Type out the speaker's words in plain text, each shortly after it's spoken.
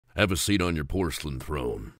Have a seat on your porcelain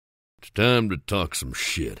throne. It's time to talk some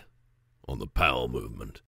shit on the Powell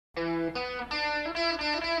movement.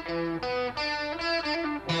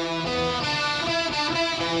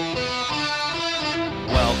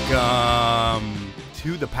 Welcome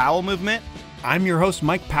to the Powell movement. I'm your host,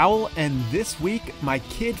 Mike Powell, and this week, my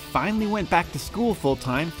kid finally went back to school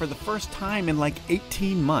full-time for the first time in like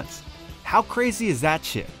 18 months. How crazy is that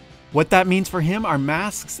shit? What that means for him are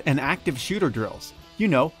masks and active shooter drills. You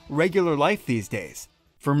know, regular life these days.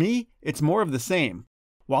 For me, it's more of the same.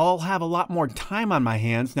 While I'll have a lot more time on my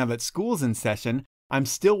hands now that school's in session, I'm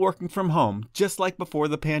still working from home, just like before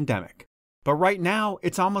the pandemic. But right now,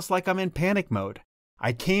 it's almost like I'm in panic mode.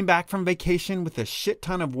 I came back from vacation with a shit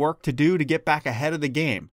ton of work to do to get back ahead of the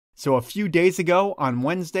game. So a few days ago, on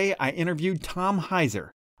Wednesday, I interviewed Tom Hyser,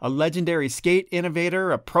 a legendary skate innovator,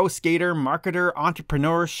 a pro skater, marketer,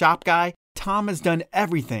 entrepreneur, shop guy. Tom has done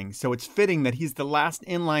everything, so it's fitting that he's the last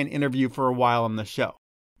inline interview for a while on the show.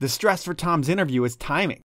 The stress for Tom's interview is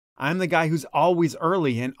timing. I'm the guy who's always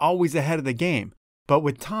early and always ahead of the game. But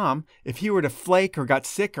with Tom, if he were to flake or got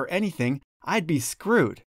sick or anything, I'd be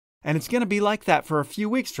screwed. And it's going to be like that for a few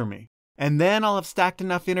weeks for me. And then I'll have stacked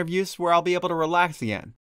enough interviews where I'll be able to relax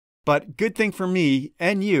again. But good thing for me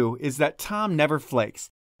and you is that Tom never flakes.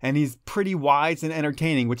 And he's pretty wise and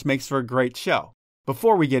entertaining, which makes for a great show.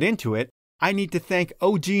 Before we get into it, I need to thank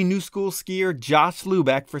OG New School skier Josh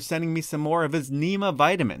Lubeck for sending me some more of his Nema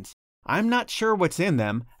vitamins. I'm not sure what's in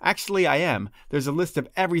them. Actually, I am. There's a list of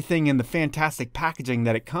everything in the fantastic packaging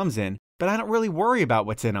that it comes in, but I don't really worry about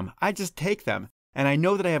what's in them. I just take them. And I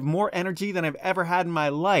know that I have more energy than I've ever had in my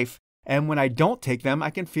life. And when I don't take them, I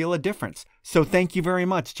can feel a difference. So thank you very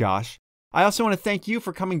much, Josh. I also want to thank you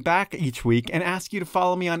for coming back each week and ask you to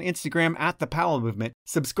follow me on Instagram at The Powell Movement.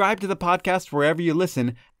 Subscribe to the podcast wherever you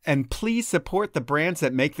listen, and please support the brands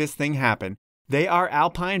that make this thing happen. They are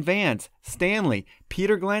Alpine Vans, Stanley,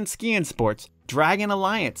 Peter Glenn Ski and Sports, Dragon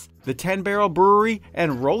Alliance, the 10 Barrel Brewery,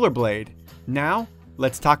 and Rollerblade. Now,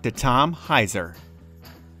 let's talk to Tom Hyser.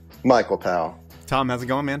 Michael Powell. Tom, how's it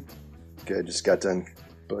going, man? Good. Just got done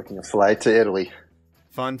booking a flight to Italy.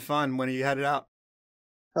 Fun. When are you headed out?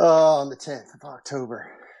 On the 10th of October.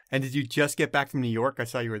 And did you just get back from New York? I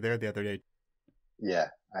saw you were there the other day. Yeah,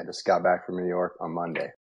 I just got back from New York on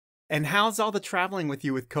Monday. And how's all the traveling with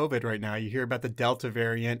you with COVID right now? You hear about the Delta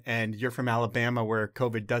variant, and you're from Alabama where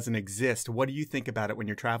COVID doesn't exist. What do you think about it when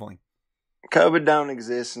you're traveling? COVID don't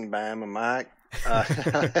exist in Bama, Mike.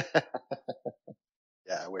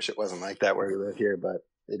 Yeah, I wish it wasn't like that where we live here, but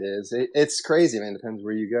it is. It's crazy, man. Depends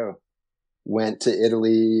where you go. Went to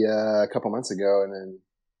Italy a couple months ago, and then,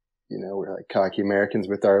 we're like cocky Americans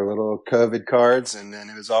with our little COVID cards, and then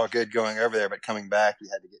it was all good going over there. But coming back, you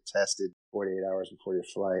had to get tested 48 hours before your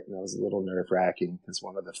flight, and that was a little nerve-wracking because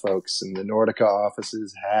one of the folks in the Nordica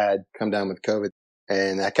offices had come down with COVID,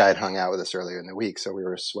 and that guy had hung out with us earlier in the week, so we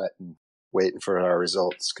were sweating, waiting for our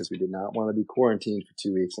results because we did not want to be quarantined for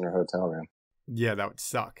 2 weeks in our hotel room. Yeah, that would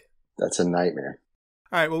suck. That's a nightmare.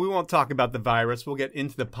 All right, well, we won't talk about the virus. We'll get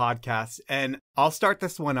into the podcast, and I'll start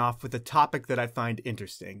this one off with a topic that I find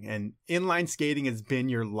interesting. And inline skating has been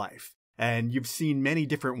your life, and you've seen many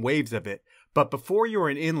different waves of it. But before you were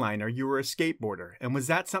an inliner, you were a skateboarder. And was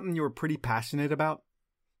that something you were pretty passionate about?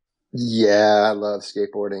 Yeah, I love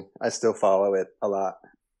skateboarding. I still follow it a lot.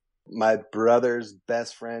 My brother's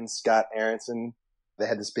best friend, Scott Aronson, they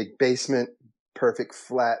had this big basement, perfect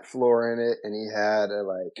flat floor in it, and he had a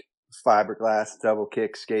fiberglass double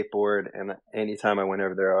kick skateboard, and anytime I went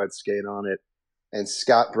over there, I would skate on it. And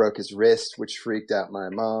Scott broke his wrist, which freaked out my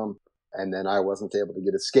mom, and then I wasn't able to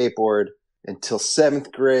get a skateboard until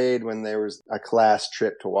 7th grade when there was a class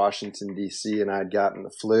trip to Washington, D.C., and I'd gotten the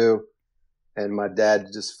flu, and my dad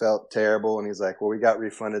just felt terrible, and he's like, well, we got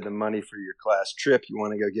refunded the money for your class trip. You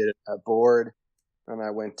want to go get a board? And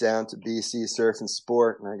I went down to BC Surf and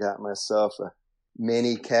Sport, and I got myself a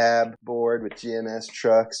mini cab board with GMS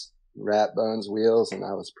trucks, rat bones wheels, and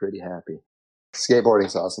I was pretty happy.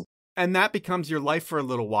 Skateboarding's awesome. And that becomes your life for a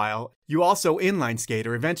little while. You also inline skate,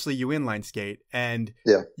 or eventually you inline skate. And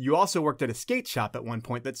you also worked at a skate shop at one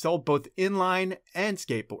point that sold both inline and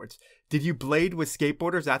skateboards. Did you blade with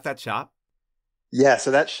skateboarders at that shop? Yeah, so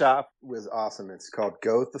that shop was awesome. It's called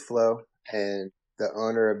Go With The Flow. And the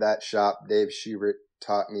owner of that shop, Dave Schubert,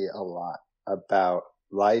 taught me a lot about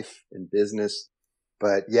life and business.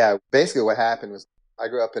 But yeah, basically what happened was I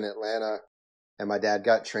grew up in Atlanta, and my dad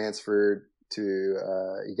got transferred to,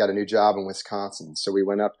 he got a new job in Wisconsin. So we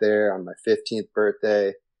went up there on my 15th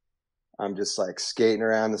birthday. I'm just skating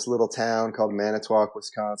around this little town called Manitowoc,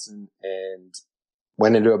 Wisconsin, and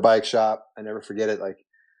went into a bike shop. I never forget it.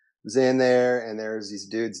 was in there, and there was these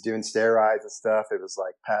dudes doing stair rides and stuff. It was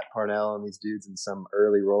like Pat Parnell and these dudes in some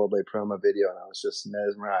early rollerblade promo video, and I was just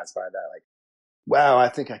mesmerized by that. Like, wow, I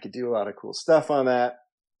think I could do a lot of cool stuff on that.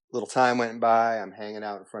 Little time went by. I'm hanging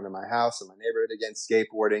out in front of my house in my neighborhood again,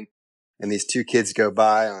 skateboarding, and these two kids go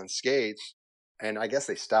by on skates, and I guess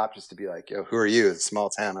they stopped just to be like, yo, who are you? It's a small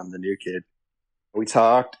town. I'm the new kid. We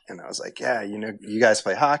talked, and I was like, yeah, you know, you guys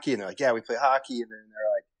play hockey? And they're like, yeah, we play hockey. And then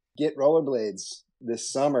they're like, get rollerblades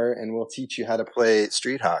this summer and we'll teach you how to play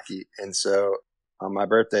street hockey. And so on my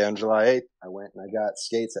birthday on July 8th, I went and I got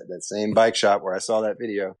skates at that same bike shop where I saw that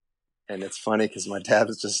video. And it's funny because my dad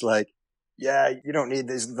was just like, yeah, you don't need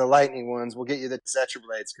these, the lightning ones. We'll get you the Setra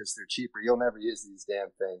blades because they're cheaper. You'll never use these damn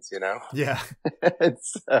things, you know? Yeah. And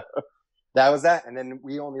so that was that. And then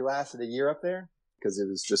we only lasted a year up there because it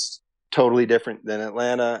was just totally different than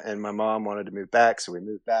Atlanta, and my mom wanted to move back, so we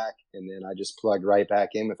moved back, and then I just plugged right back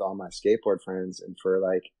in with all my skateboard friends, and for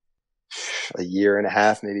like a year and a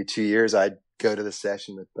half, maybe 2 years, I'd go to the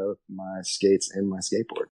session with both my skates and my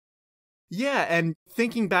skateboard. Yeah, and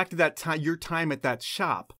thinking back to that time, your time at that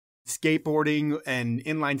shop, skateboarding and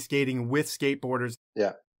inline skating with skateboarders.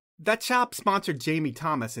 Yeah. That shop sponsored Jamie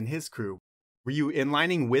Thomas and his crew. Were you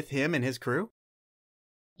inlining with him and his crew?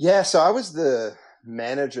 Yeah, so I was the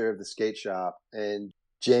manager of the skate shop, and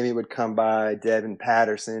Jamie would come by, Devin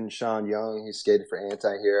Patterson, Sean Young, who skated for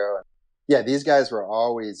Anti-Hero. Yeah, these guys were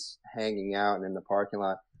always hanging out and in the parking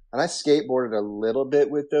lot. And I skateboarded a little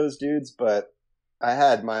bit with those dudes, but I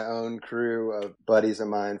had my own crew of buddies of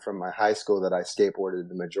mine from my high school that I skateboarded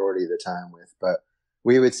the majority of the time with. But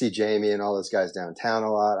we would see Jamie and all those guys downtown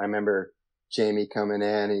a lot. I remember Jamie coming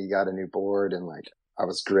in and he got a new board, and like I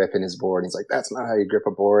was gripping his board. He's like, that's not how you grip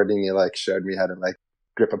a board. And he like showed me how to like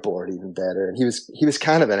grip a board even better. And he was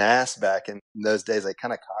kind of an ass back in those days, like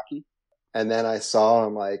kind of cocky. And then I saw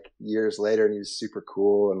him like years later, and he was super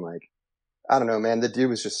cool. And like, I don't know, man, the dude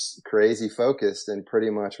was just crazy focused and pretty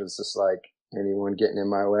much was just like, anyone getting in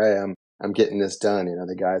my way, I'm getting this done. You know,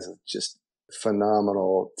 the guy's just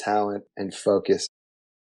phenomenal talent and focus.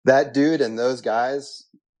 That dude and those guys,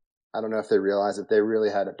 I don't know if they realize it, they really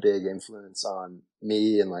had a big influence on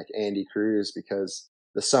me and like Andy Cruz, because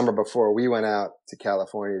the summer before we went out to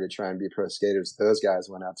California to try and be pro skaters, those guys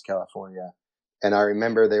went out to California. And I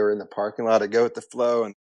remember they were in the parking lot to go with the flow,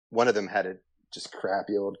 and one of them had a just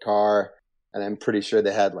crappy old car. And I'm pretty sure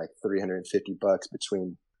they had like $350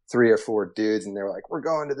 between 3 or 4 dudes. And they were like, we're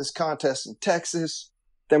going to this contest in Texas.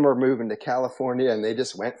 Then we're moving to California, and they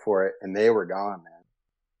just went for it, and they were gone, man.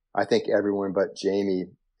 I think everyone but Jamie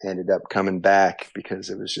ended up coming back because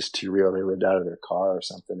it was just too real. They lived out of their car or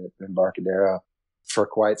something at Embarcadero for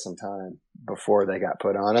quite some time before they got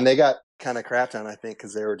put on. And they got kind of crapped on, I think,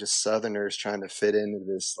 because they were just Southerners trying to fit into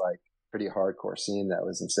this like pretty hardcore scene that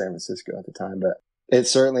was in San Francisco at the time. But it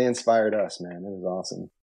certainly inspired us, man. It was awesome.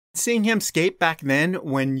 Seeing him skate back then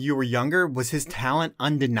when you were younger, was his talent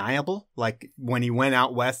undeniable? Like when he went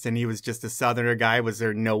out west and he was just a Southerner guy, was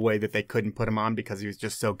there no way that they couldn't put him on because he was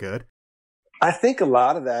just so good? I think a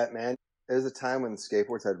lot of that, man, there was a time when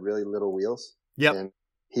skateboards had really little wheels. Yep. And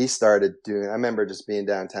he started doing, I remember just being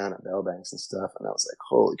downtown at Bell Banks and stuff, and I was like,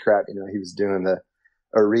 holy crap, you know, he was doing the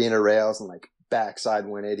arena rails and like backside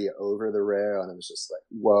 180 over the rail. And it was just like,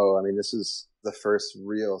 whoa. I mean, this was the first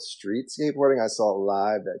real street skateboarding I saw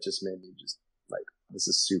live that just made me just like, this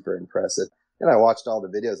is super impressive. And I watched all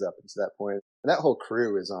the videos up until that point, and that whole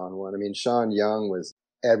crew is on one. I mean, Sean Young was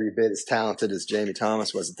every bit as talented as Jamie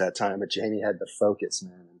Thomas was at that time, but Jamie had the focus,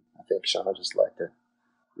 man. And I think Sean just liked to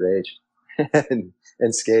rage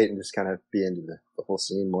and skate and just kind of be into the whole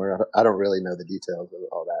scene more. I don't really know the details of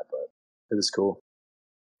all that, but it was cool.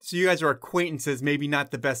 So you guys are acquaintances, maybe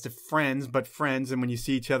not the best of friends, but friends. And when you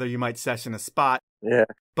see each other, you might session a spot. Yeah.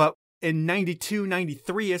 But in 92,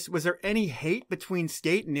 93, was there any hate between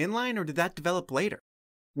skate and inline, or did that develop later?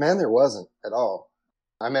 Man, there wasn't at all.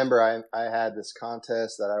 I remember I had this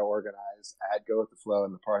contest that I organized. I had Go With The Flow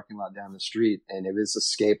in the parking lot down the street, and it was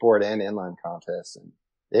a skateboard and inline contest. And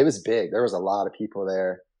it was big. There was a lot of people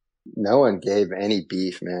there. No one gave any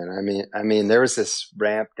beef, man. I mean, there was this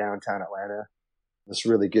ramp downtown Atlanta. This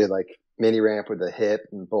really good, like mini ramp with a hip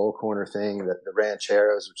and bowl corner thing. The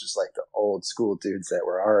Rancheros, which is like the old school dudes that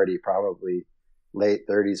were already probably late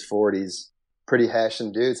 30s, 40s, pretty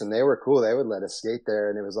hashing dudes. And they were cool. They would let us skate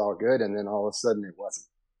there, and it was all good. And then all of a sudden it wasn't.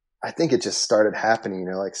 I think it just started happening, you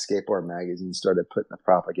know, like skateboard magazines started putting the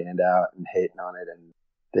propaganda out and hating on it. And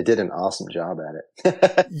they did an awesome job at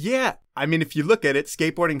it. Yeah. I mean, if you look at it,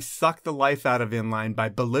 skateboarding sucked the life out of inline by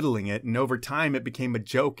belittling it. And over time, it became a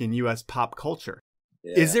joke in U.S. pop culture.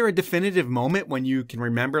 Is there a definitive moment when you can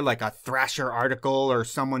remember, like a Thrasher article or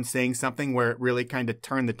someone saying something where it really kind of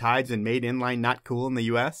turned the tides and made inline not cool in the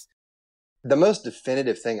US? The most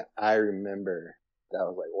definitive thing I remember that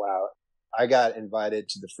was like, wow, I got invited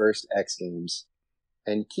to the first X Games.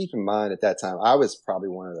 And keep in mind, at that time, I was probably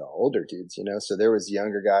one of the older dudes, you know? So there was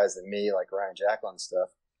younger guys than me, like Ryan Jacklin and stuff.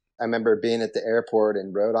 I remember being at the airport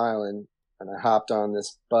in Rhode Island, and I hopped on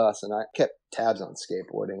this bus, and I kept tabs on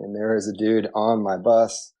skateboarding. And there was a dude on my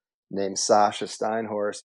bus named Sasha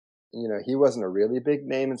Steinhorst. You know, he wasn't a really big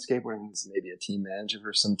name in skateboarding. He was maybe a team manager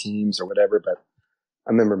for some teams or whatever. But I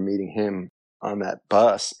remember meeting him on that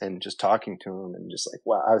bus and just talking to him and just like,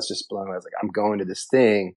 wow, I was just blown away. I was like, I'm going to this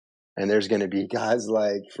thing. And there's going to be guys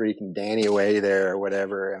like freaking Danny Way there or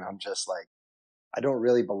whatever. And I'm just like, I don't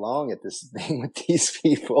really belong at this thing with these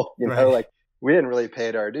people, you know, like we didn't really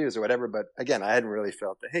pay our dues or whatever. But again, I hadn't really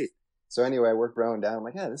felt the hate. So anyway, we're throwing down. I'm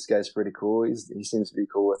like, yeah, this guy's pretty cool. He seems to be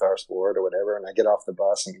cool with our sport or whatever. And I get off the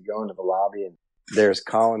bus and we go into the lobby, and there's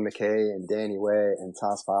Colin McKay and Danny Way and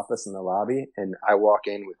Toss Pappas in the lobby. And I walk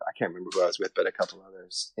in with, I can't remember who I was with, but a couple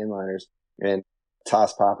others, inliners. And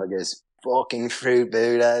Toss Papa goes, fucking fruit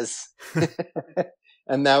Buddhas.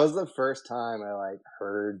 And that was the first time I like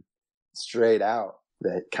heard straight out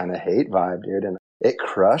that kind of hate vibe, dude. And it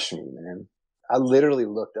crushed me, man. I literally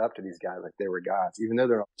looked up to these guys like they were gods, even though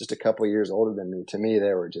they're just a couple of years older than me. To me,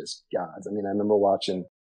 they were just gods. I mean, I remember watching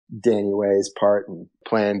Danny Way's part in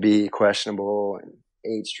Plan B, Questionable, and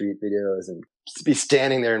 8th Street videos, and to be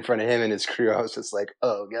standing there in front of him and his crew, I was just like,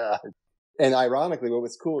 oh God. And ironically, what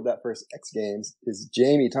was cool at that first X Games is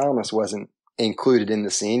Jamie Thomas wasn't included in the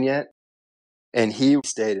scene yet. And he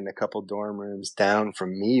stayed in a couple dorm rooms down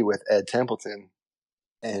from me with Ed Templeton.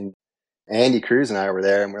 And Andy Cruz and I were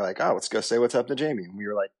there, and we're like, oh, let's go say what's up to Jamie. And we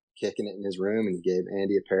were like kicking it in his room, and he gave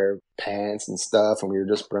Andy a pair of pants and stuff. And we were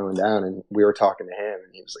just throwing down, and we were talking to him,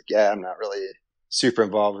 and he was like, yeah, I'm not really super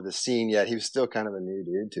involved with the scene yet. He was still kind of a new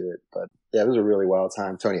dude to it. But yeah, it was a really wild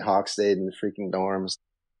time. Tony Hawk stayed in the freaking dorms.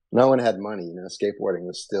 No one had money, you know, skateboarding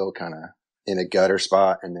was still kind of in a gutter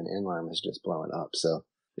spot, and then inline was just blowing up. So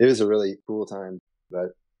it was a really cool time. But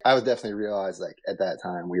I would definitely realize, like, at that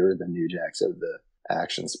time, we were the new jacks of the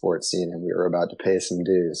action sports scene, and we were about to pay some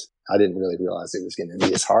dues. I didn't really realize it was going to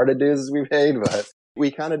be as hard a dues as we paid, but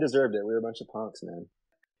we kind of deserved it. We were a bunch of punks, man.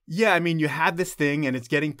 Yeah, I mean, you had this thing and it's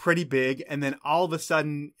getting pretty big, and then all of a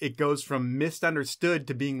sudden it goes from misunderstood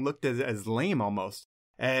to being looked as lame almost.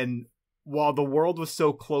 And while the world was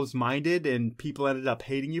so close-minded and people ended up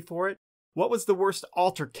hating you for it, what was the worst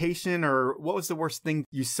altercation, or what was the worst thing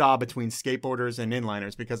you saw between skateboarders and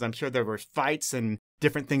inliners? Because I'm sure there were fights and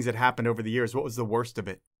different things that happened over the years. What was the worst of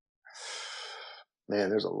it? Man,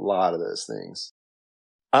 there's a lot of those things.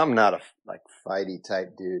 I'm not a fighty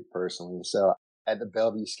type dude personally. So at the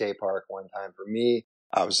Bellevue skate park one time, for me,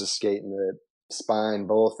 I was just skating the spine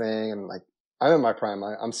bowl thing, and like, I'm in my prime.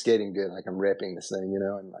 I'm skating good. Like, I'm ripping this thing, you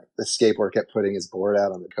know, and like the skateboard kept putting his board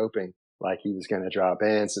out on the coping like he was going to drop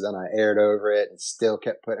in. So then I aired over it and still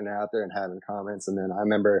kept putting it out there and having comments. And then I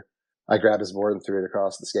remember I grabbed his board and threw it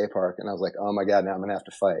across the skate park, and I was like, oh my God, now I'm going to have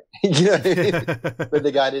to fight. You know what I mean? But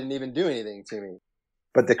the guy didn't even do anything to me.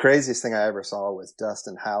 But the craziest thing I ever saw was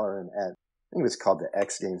Dustin Halloran at, I think it was called the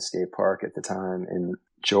X Games skate park at the time in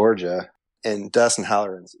Georgia. And Dustin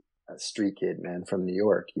Halloran's a street kid, man, from New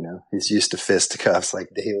York, you know, he's used to fisticuffs like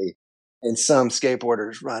daily. And some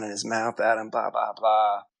skateboarders running his mouth at him, blah, blah,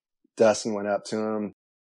 blah. Dustin went up to him,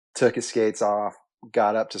 took his skates off,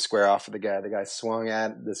 got up to square off with the guy. The guy swung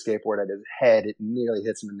at the skateboard at his head. It nearly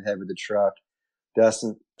hits him in the head with the truck.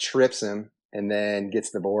 Dustin trips him and then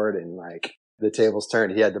gets the board, and like the tables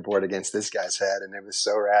turned. He had the board against this guy's head, and it was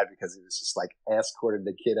so rad because he was just like escorted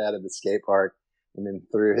the kid out of the skate park and then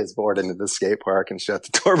threw his board into the skate park and shut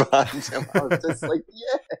the door behind him. I was just like,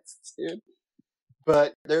 yes, dude.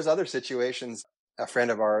 But there's other situations. A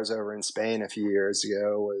friend of ours over in Spain a few years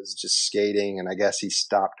ago was just skating, and I guess he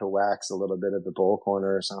stopped to wax a little bit of the bowl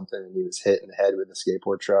corner or something, and he was hit in the head with a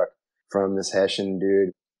skateboard truck from this Hessian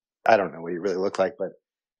dude. I don't know what he really looked like, but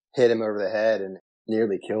hit him over the head and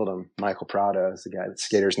nearly killed him. Michael Prado is the guy, the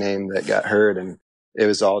skater's name, that got hurt, and it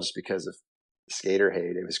was all just because of skater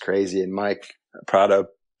hate. It was crazy, and Mike Prado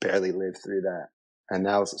barely lived through that. And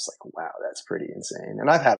that was just like, wow, that's pretty insane. And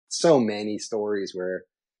I've had so many stories where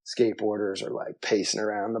skateboarders are like pacing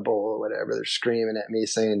around the bowl or whatever. They're screaming at me,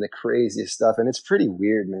 saying the craziest stuff. And it's pretty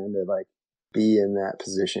weird, man, to like be in that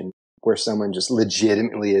position where someone just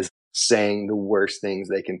legitimately is saying the worst things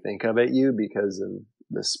they can think of at you because of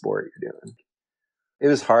the sport you're doing. It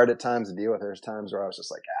was hard at times to deal with. There's times where I was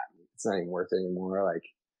just like, it's not even worth it anymore. Like,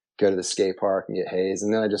 go to the skate park and get hazed.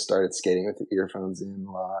 And then I just started skating with the earphones in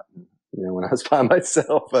a lot. And when I was by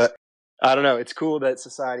myself. But I don't know. It's cool that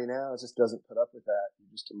society now just doesn't put up with that.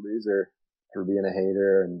 You're just a loser for being a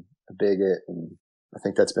hater and a bigot. And I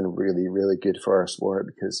think that's been really, really good for our sport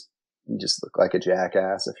because you just look like a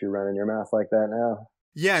jackass if you're running your mouth like that now.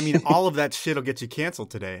 Yeah, I mean, all of that shit will get you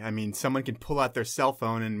canceled today. I mean, someone can pull out their cell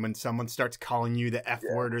phone, and when someone starts calling you the F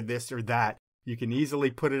word or this or that, you can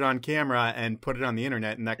easily put it on camera and put it on the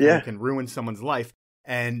internet, and that can ruin someone's life.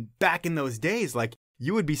 And back in those days, like,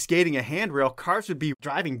 you would be skating a handrail, cars would be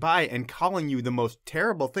driving by and calling you the most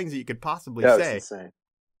terrible things that you could possibly say. It's insane.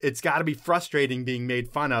 It's got to be frustrating being made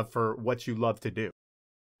fun of for what you love to do.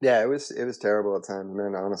 Yeah, it was terrible at times,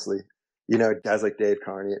 man, honestly. Guys like Dave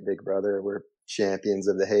Carney at Big Brother were champions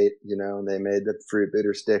of the hate, and they made the fruit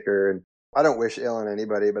bitter sticker. And I don't wish ill on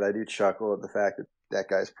anybody, but I do chuckle at the fact that that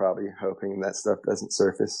guy's probably hoping that stuff doesn't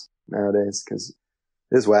surface nowadays because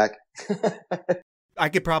it is whack. I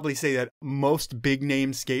could probably say that most big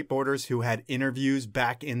name skateboarders who had interviews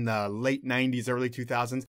back in the late 90s, early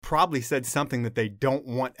 2000s probably said something that they don't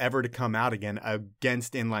want ever to come out again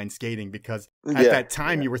against inline skating because at that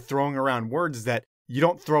time you were throwing around words that you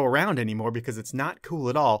don't throw around anymore because it's not cool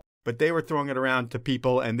at all. But they were throwing it around to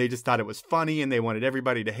people and they just thought it was funny and they wanted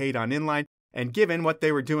everybody to hate on inline. And given what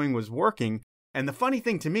they were doing was working. And the funny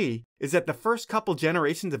thing to me is that the first couple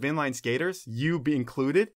generations of inline skaters, you be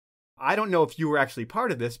included, I don't know if you were actually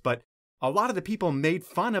part of this, but a lot of the people made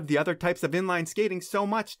fun of the other types of inline skating so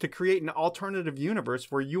much to create an alternative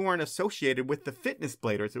universe where you weren't associated with the fitness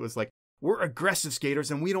bladers. It was like, we're aggressive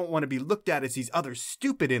skaters and we don't want to be looked at as these other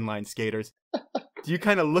stupid inline skaters. Do you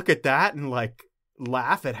kind of look at that and like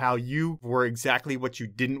laugh at how you were exactly what you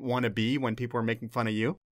didn't want to be when people were making fun of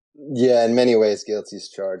you? Yeah, in many ways, guilty as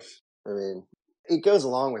charged. I mean, it goes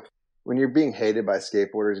along with when you're being hated by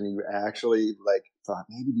skateboarders and you actually like thought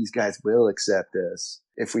maybe these guys will accept us.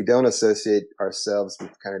 If we don't associate ourselves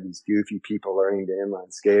with kind of these goofy people learning to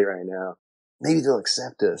inline skate right now, maybe they'll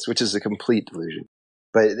accept us, which is a complete delusion.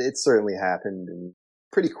 But it certainly happened. And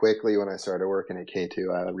pretty quickly when I started working at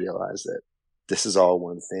K2, I realized that this is all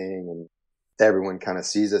one thing and everyone kind of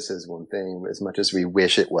sees us as one thing as much as we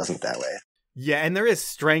wish it wasn't that way. Yeah, and there is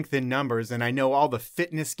strength in numbers. And I know all the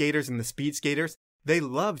fitness skaters and the speed skaters, they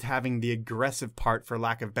loved having the aggressive part, for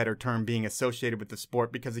lack of a better term, being associated with the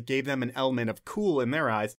sport because it gave them an element of cool in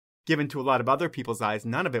their eyes. Given to a lot of other people's eyes,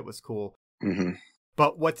 none of it was cool. Mm-hmm.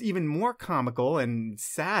 But what's even more comical and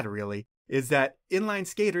sad, really, is that inline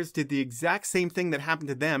skaters did the exact same thing that happened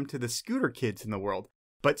to them to the scooter kids in the world.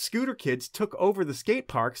 But scooter kids took over the skate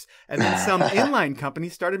parks, and then some inline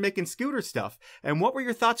companies started making scooter stuff. And what were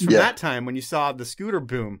your thoughts from that time when you saw the scooter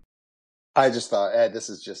boom? I just thought,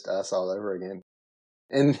 this is just us all over again.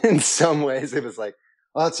 And in some ways, it was like,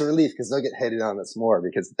 oh, it's a relief because they'll get hated on us more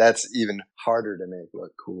because that's even harder to make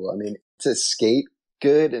look cool. I mean, to skate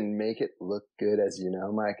good and make it look good, as you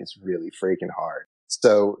know, Mike, it's really freaking hard.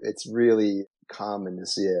 So it's really common to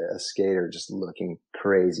see a skater just looking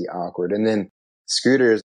crazy awkward. And then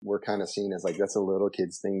scooters were kind of seen as like, that's a little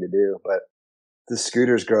kid's thing to do. But the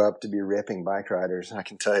scooters grow up to be ripping bike riders. I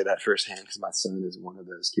can tell you that firsthand because my son is one of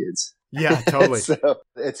those kids. Yeah, totally. So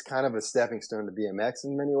it's kind of a stepping stone to BMX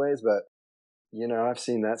in many ways. But, I've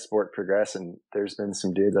seen that sport progress and there's been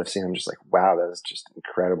some dudes I've seen. I'm just like, wow, that is just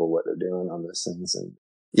incredible what they're doing on those things. And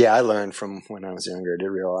yeah, I learned from when I was younger to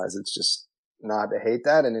realize it's just not to hate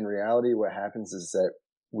that. And in reality, what happens is that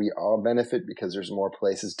we all benefit because there's more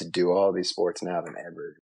places to do all these sports now than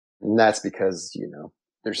ever. And that's because,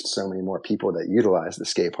 there's so many more people that utilize the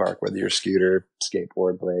skate park, whether you're a scooter,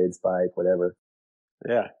 skateboard, blades, bike, whatever.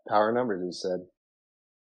 Yeah, power numbers, you said.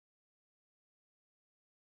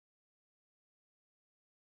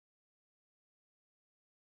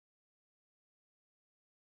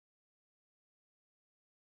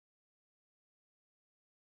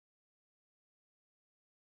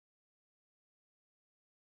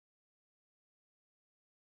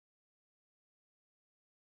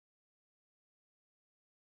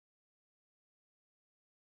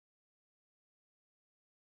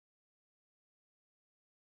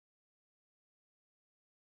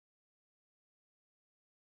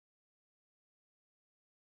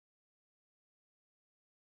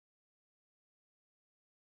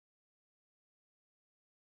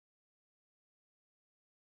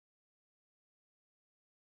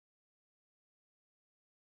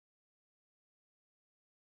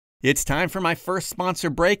 It's time for my first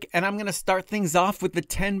sponsor break, and I'm going to start things off with the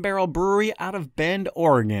 10 Barrel Brewery out of Bend,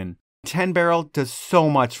 Oregon. 10 Barrel does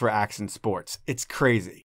so much for action sports. It's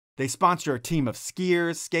crazy. They sponsor a team of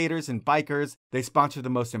skiers, skaters, and bikers. They sponsor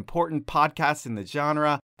the most important podcasts in the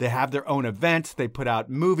genre. They have their own events. They put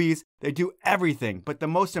out movies. They do everything. But the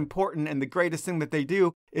most important and the greatest thing that they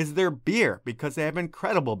do is their beer, because they have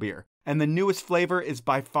incredible beer. And the newest flavor is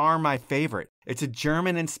by far my favorite. It's a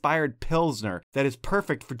German-inspired Pilsner that is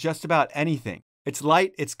perfect for just about anything. It's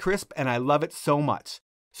light, it's crisp, and I love it so much.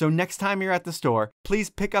 So next time you're at the store, please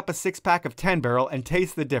pick up a 6-pack of 10 Barrel and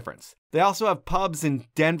taste the difference. They also have pubs in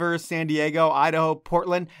Denver, San Diego, Idaho,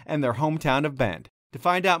 Portland, and their hometown of Bend. To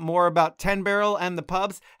find out more about 10 Barrel and the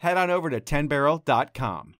pubs, head on over to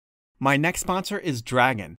 10barrel.com. My next sponsor is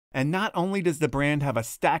Dragon, and not only does the brand have a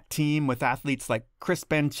stacked team with athletes like Chris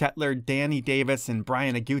Ben Chetler, Danny Davis, and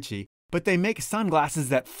Brian Aguchi, but they make sunglasses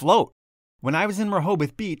that float. When I was in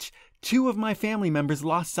Rehoboth Beach, 2 of my family members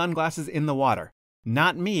lost sunglasses in the water.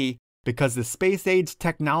 Not me, because the space-age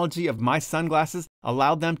technology of my sunglasses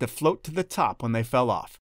allowed them to float to the top when they fell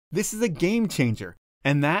off. This is a game changer.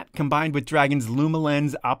 And that, combined with Dragon's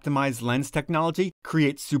LumaLens optimized lens technology,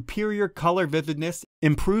 creates superior color vividness,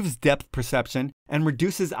 improves depth perception, and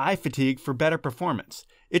reduces eye fatigue for better performance.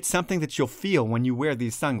 It's something that you'll feel when you wear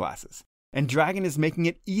these sunglasses. And Dragon is making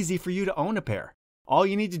it easy for you to own a pair. All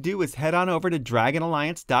you need to do is head on over to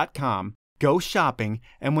dragonalliance.com, go shopping,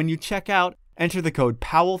 and when you check out, enter the code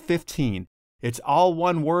POWEL15. It's all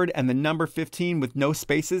one word and the number 15 with no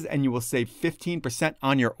spaces, and you will save 15%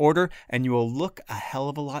 on your order, and you will look a hell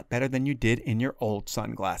of a lot better than you did in your old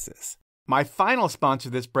sunglasses. My final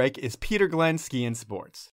sponsor this break is Peter Glenn Ski and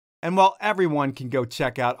Sports. And while everyone can go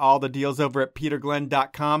check out all the deals over at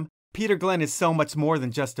peterglenn.com, Peter Glenn is so much more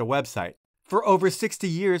than just a website. For over 60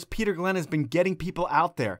 years, Peter Glenn has been getting people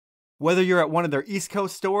out there. Whether you're at one of their East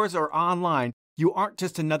Coast stores or online, you aren't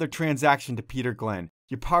just another transaction to Peter Glenn.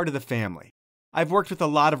 You're part of the family. I've worked with a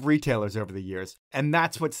lot of retailers over the years, and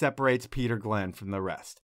that's what separates Peter Glenn from the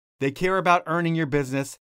rest. They care about earning your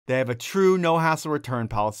business, they have a true no-hassle return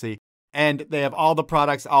policy, and they have all the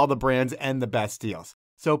products, all the brands, and the best deals.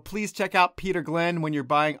 So please check out Peter Glenn when you're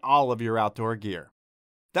buying all of your outdoor gear.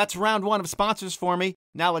 That's round 1 of sponsors for me.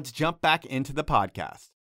 Now let's jump back into the podcast.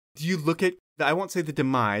 Do you look at, I won't say the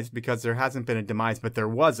demise because there hasn't been a demise, but there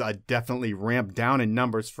was a definitely ramp down in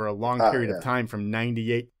numbers for a long period of time from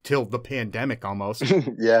 98 till the pandemic almost.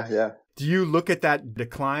 Yeah. Do you look at that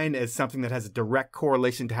decline as something that has a direct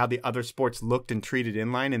correlation to how the other sports looked and treated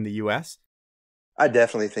inline in the U.S.? I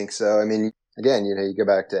definitely think so. I mean, again, you go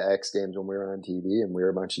back to X Games when we were on TV and we were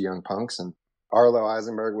a bunch of young punks, and Arlo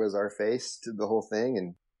Eisenberg was our face to the whole thing,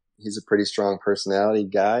 and he's a pretty strong personality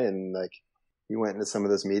guy, and like, he went into some of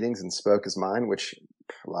those meetings and spoke his mind, which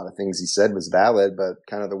a lot of things he said was valid, but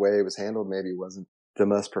kind of the way it was handled maybe wasn't the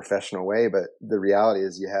most professional way. But the reality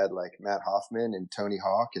is you had like Matt Hoffman and Tony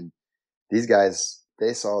Hawk, and these guys,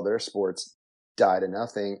 they saw their sports die to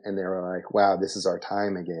nothing, and they were like, wow, this is our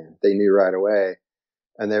time again. They knew right away,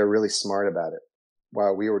 and they were really smart about it.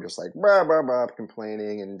 While we were just like, blah, blah, blah,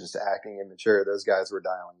 complaining and just acting immature, those guys were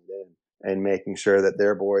dialing it in and making sure that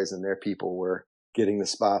their boys and their people were getting the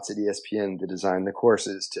spots at ESPN to design the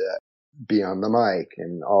courses, to be on the mic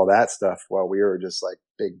and all that stuff, while we were just like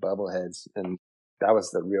big bubbleheads. And that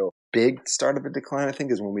was the real big start of a decline, I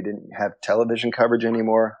think, is when we didn't have television coverage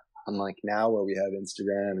anymore. Unlike now where we have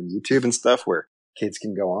Instagram and YouTube and stuff where kids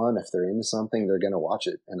can go on. If they're into something, they're going to watch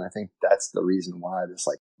it. And I think that's the reason why this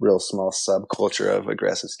like real small subculture of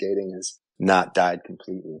aggressive skating has not died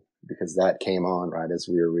completely, because that came on right as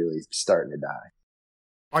we were really starting to die.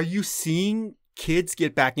 Are you seeing kids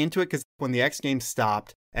get back into it? Because when the X Games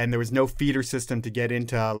stopped and there was no feeder system to get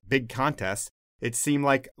into big contests, it seemed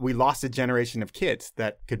like we lost a generation of kids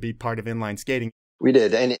that could be part of inline skating. We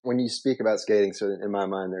did. And when you speak about skating, so in my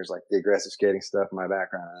mind, there's like the aggressive skating stuff in my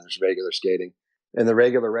background, and there's regular skating. And the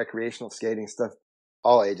regular recreational skating stuff,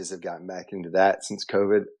 all ages have gotten back into that since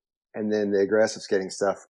COVID. And then the aggressive skating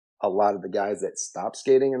stuff, a lot of the guys that stopped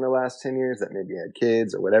skating in the last 10 years that maybe had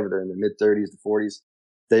kids or whatever, they're in the mid-30s to 40s,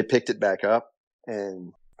 they picked it back up.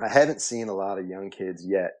 And I haven't seen a lot of young kids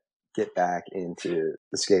yet get back into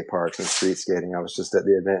the skate parks and street skating. I was just at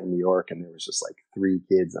the event in New York, and there was just like 3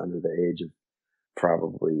 kids under the age of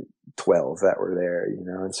probably 12 that were there, you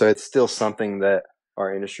know? And so it's still something that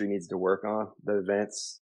our industry needs to work on. The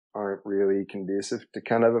events aren't really conducive to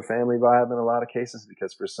kind of a family vibe in a lot of cases,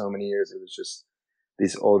 because for so many years it was just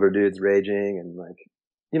these older dudes raging and like,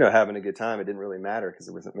 you know, having a good time. It didn't really matter because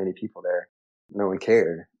there wasn't many people there. No one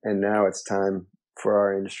cared. And now it's time for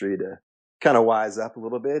our industry to kind of wise up a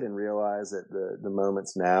little bit and realize that the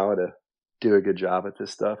moment's now to do a good job at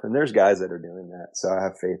this stuff. And there's guys that are doing that. So I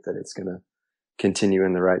have faith that it's going to continue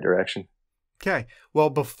in the right direction. Okay.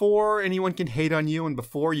 Well, before anyone can hate on you and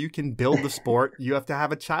before you can build the sport, you have to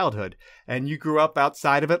have a childhood. And you grew up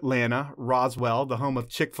outside of Atlanta, Roswell, the home of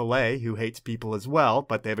Chick-fil-A, who hates people as well,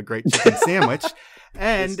 but they have a great chicken sandwich.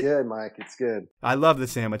 And it's good, Mike. It's good. I love the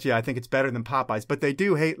sandwich. Yeah, I think it's better than Popeyes, but they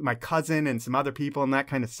do hate my cousin and some other people, and that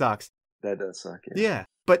kind of sucks. That does suck. Yeah. Yeah.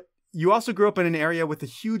 But you also grew up in an area with a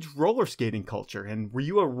huge roller skating culture. And were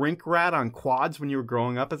you a rink rat on quads when you were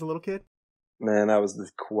growing up as a little kid? Man, I was the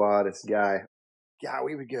quaddest guy. Yeah,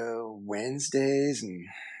 we would go Wednesdays and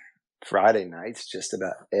Friday nights just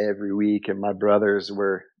about every week. And my brothers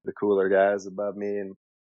were the cooler guys above me. And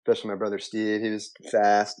especially my brother Steve, he was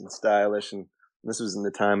fast and stylish. And this was in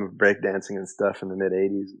the time of breakdancing and stuff in the mid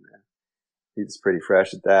 80s. And he was pretty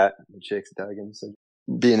fresh at that. And the chicks dug him. So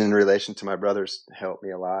being in relation to my brothers helped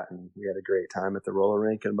me a lot. And we had a great time at the roller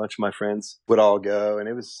rink. And a bunch of my friends would all go. And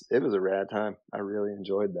it was a rad time. I really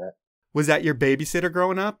enjoyed that. Was that your babysitter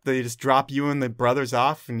growing up? They just drop you and the brothers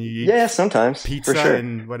off and you eat sometimes pizza for sure.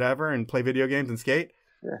 and whatever and play video games and skate?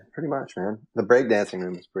 Yeah, pretty much, man. The breakdancing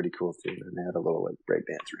room was pretty cool too. And they had a little like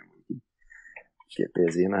breakdance room where you could get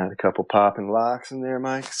busy. And I had a couple popping locks in there,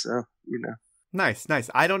 Mike. So, you know. Nice, nice.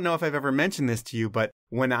 I don't know if I've ever mentioned this to you, but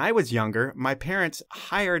when I was younger, my parents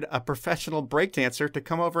hired a professional breakdancer to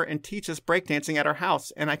come over and teach us breakdancing at our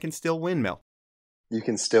house, and I can still windmill. You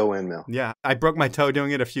can still windmill. Yeah, I broke my toe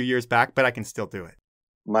doing it a few years back, but I can still do it.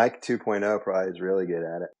 Mike 2.0 probably is really good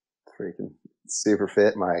at it. Freaking super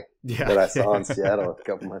fit Mike Yeah, that I saw in Seattle a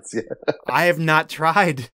couple months ago. I have not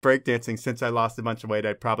tried breakdancing since I lost a bunch of weight.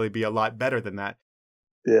 I'd probably be a lot better than that.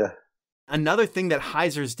 Yeah. Another thing that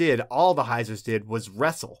Hysers did, all the Hysers did, was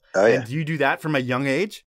wrestle. Oh, yeah. And do you do that from a young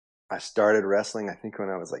age? I started wrestling, I think, when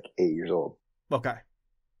I was like 8 years old. Okay.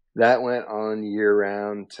 That went on year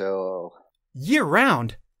round till... Year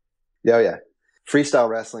round? Yeah, yeah. Freestyle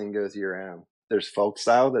wrestling goes year round. There's folk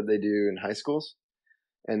style that they do in high schools.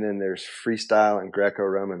 And then there's freestyle and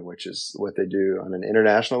Greco-Roman, which is what they do on an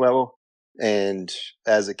international level. And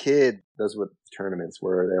as a kid, those were tournaments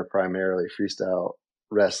where they're primarily freestyle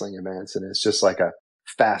wrestling events. And it's just like a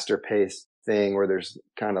faster paced thing where there's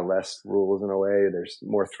kind of less rules in a way. There's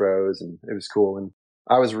more throws, and it was cool. And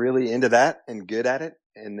I was really into that and good at it.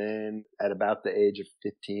 And then at about the age of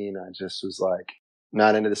 15, I just was like,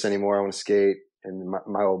 not into this anymore. I want to skate. And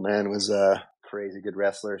my old man was a crazy good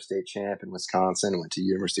wrestler, state champ in Wisconsin, went to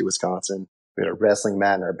University of Wisconsin. We had a wrestling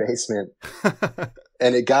mat in our basement.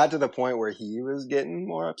 And it got to the point where he was getting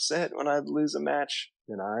more upset when I'd lose a match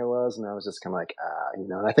than I was. And I was just kind of like,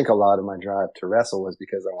 and I think a lot of my drive to wrestle was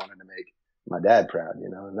because I wanted to make my dad proud,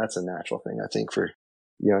 and that's a natural thing, I think, for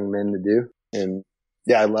young men to do. And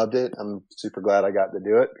yeah, I loved it. I'm super glad I got to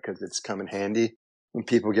do it because it's come in handy when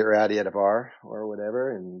people get rowdy at a bar or whatever,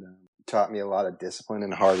 and taught me a lot of discipline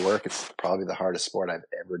and hard work. It's probably the hardest sport I've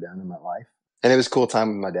ever done in my life. And it was a cool time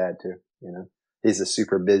with my dad too. He's a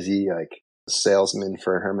super busy, salesman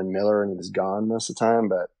for Herman Miller, and he was gone most of the time.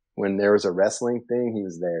 But when there was a wrestling thing, he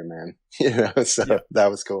was there, man. So yeah. That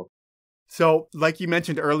was cool. So like you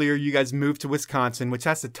mentioned earlier, you guys moved to Wisconsin, which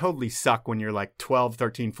has to totally suck when you're like 12,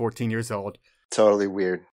 13, 14 years old. Totally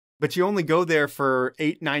weird. But you only go there for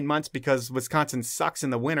 8-9 months because Wisconsin sucks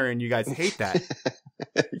in the winter and you guys hate that.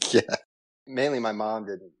 Yeah. Mainly my mom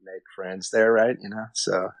didn't make friends there, right?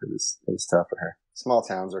 So it was tough for her. Small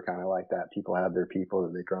towns are kind of like that. People have their people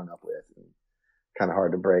that they've grown up with, and kind of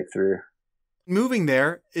hard to break through. Moving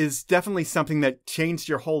there is definitely something that changed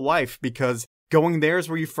your whole life, because going there is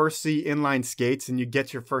where you first see inline skates and you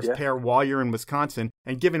get your first pair while you're in Wisconsin.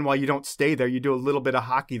 And given while you don't stay there, you do a little bit of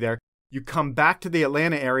hockey there. You come back to the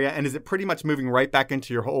Atlanta area, and is it pretty much moving right back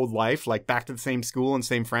into your old life, like back to the same school and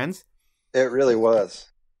same friends? It really was.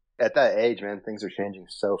 At that age, man, things are changing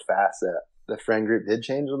so fast that the friend group did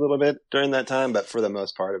change a little bit during that time. But for the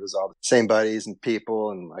most part, it was all the same buddies and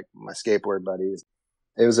people and like my skateboard buddies.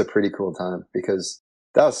 It was a pretty cool time because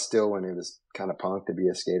that was still when it was kind of punk to be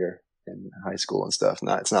a skater in high school and stuff.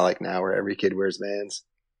 It's not like now where every kid wears Vans.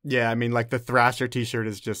 Yeah, I mean, like the Thrasher t-shirt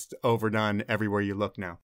is just overdone everywhere you look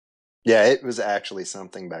now. Yeah, it was actually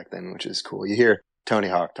something back then, which is cool. You hear Tony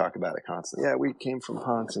Hawk talk about it constantly. Yeah, we came from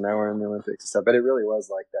punks and now we're in the Olympics and stuff. But it really was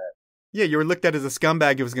like that. Yeah, you were looked at as a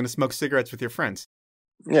scumbag who was going to smoke cigarettes with your friends.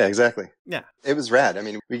 Yeah, exactly. Yeah. It was rad. I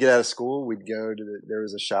mean, we get out of school, we'd go to there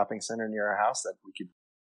was a shopping center near our house that we could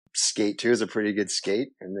skate to. It was a pretty good skate.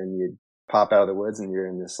 And then you'd pop out of the woods and you're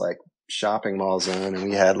in this like shopping mall zone. And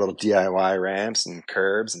we had little DIY ramps and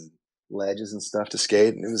curbs and ledges and stuff to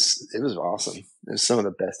skate. And it was awesome. It was some of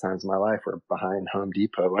the best times of my life were behind Home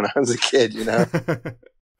Depot when I was a kid,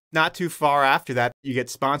 Not too far after that, you get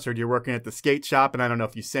sponsored. You're working at the skate shop, and I don't know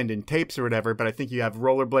if you send in tapes or whatever, but I think you have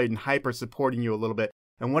Rollerblade and Hyper supporting you a little bit.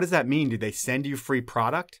 And what does that mean? Do they send you free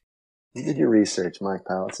product? You did your research, Mike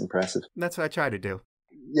Powell. It's impressive. That's what I try to do.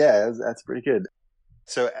 Yeah, that's pretty good.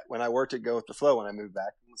 So when I worked at Go With The Flow, when I moved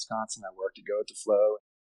back from Wisconsin, I worked at Go With The Flow.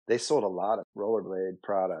 They sold a lot of rollerblade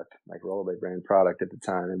product, like rollerblade brand product at the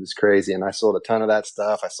time. It was crazy. And I sold a ton of that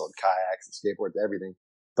stuff. I sold kayaks and skateboards, everything.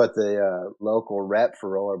 But the local rep for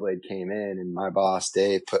rollerblade came in, and my boss,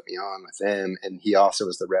 Dave, put me on with him. And he also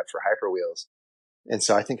was the rep for Hyper Wheels. And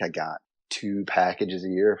so I think I got 2 packages a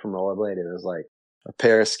year from rollerblade. It was like a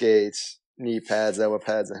pair of skates, knee pads, elbow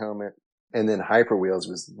pads, a helmet. And then Hyper Wheels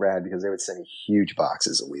was rad because they would send me huge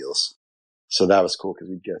boxes of wheels. So that was cool because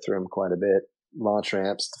we'd go through them quite a bit. Launch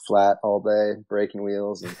ramps to flat all day, breaking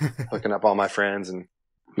wheels and hooking up all my friends. And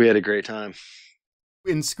we had a great time.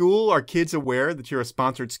 In school, are kids aware that you're a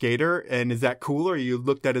sponsored skater? And is that cool, or are you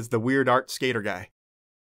looked at as the weird art skater guy?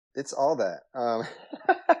 It's all that.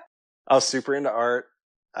 I was super into art.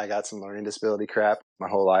 I got some learning disability crap my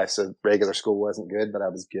whole life. So regular school wasn't good, but I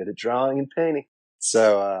was good at drawing and painting.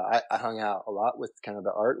 So I hung out a lot with kind of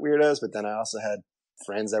the art weirdos, but then I also had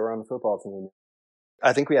friends that were on the football team.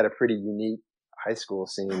 I think we had a pretty unique high school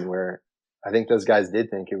scene where I think those guys did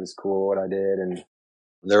think it was cool what I did. And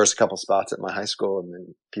there was a couple spots at my high school, and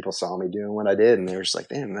then people saw me doing what I did, and they were just like,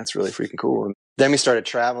 damn, that's really freaking cool. And then we started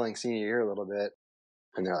traveling senior year a little bit,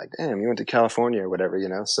 and they're like, damn, you went to California or whatever, you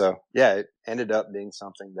know? So yeah, it ended up being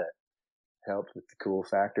something that helped with the cool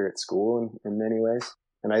factor at school in many ways.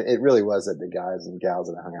 And it really was that the guys and gals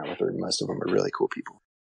that I hung out with, most of them were really cool people.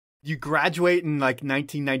 You graduate in like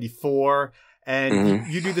 1994, and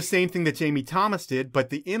you do the same thing that Jamie Thomas did,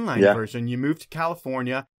 but the inline version. You moved to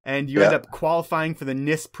California, and you end up qualifying for the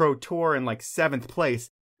NIST Pro Tour in like 7th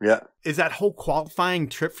place. Yeah. Is that whole qualifying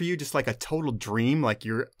trip for you just like a total dream? Like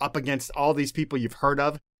you're up against all these people you've heard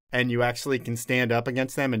of, and you actually can stand up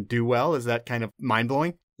against them and do well? Is that kind of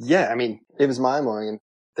mind-blowing? Yeah, I mean, it was mind-blowing, and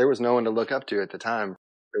there was no one to look up to at the time.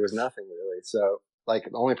 There was nothing really. So like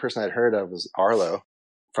the only person I'd heard of was Arlo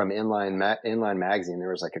from Inline magazine. There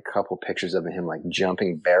was like a couple pictures of him like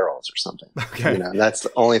jumping barrels or something. Okay. You know, that's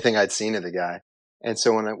the only thing I'd seen of the guy. And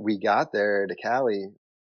so when we got there to Cali,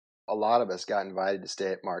 a lot of us got invited to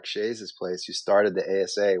stay at Mark Shays' place, who started the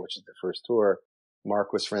ASA, which is the first tour.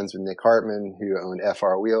 Mark was friends with Nick Hartman, who owned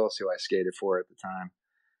FR Wheels, who I skated for at the time.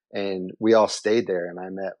 And we all stayed there, and I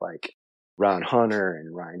met like Ron Hunter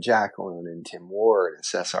and Ryan Jacqueline and Tim Ward and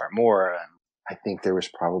Cesar Moore. And I think there was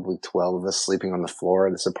probably 12 of us sleeping on the floor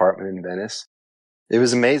of this apartment in Venice. It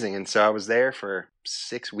was amazing. And so I was there for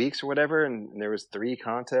 6 weeks or whatever, and there was 3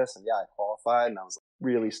 contests, and I qualified, and I was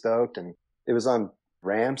really stoked. And it was on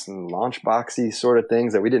ramps and launch boxy sort of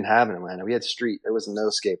things that we didn't have in Atlanta. We had street. There was no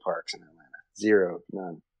skate parks in Atlanta. 0,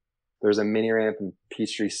 none. There was a mini ramp in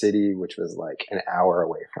Peachtree City, which was like an hour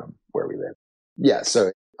away from where we lived. Yeah,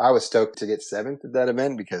 so I was stoked to get 7th at that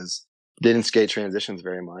event because didn't skate transitions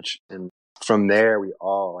very much. And from there, we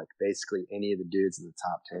all, like basically any of the dudes in the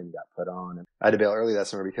top 10 got put on. And I had to bail early that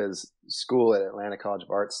summer because school at Atlanta College of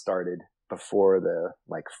Arts started before the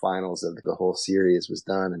like finals of the whole series was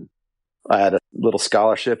done. And I had a little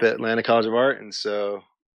scholarship at Atlanta College of Art. And so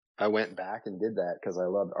I went back and did that because I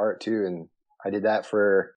loved art too. And I did that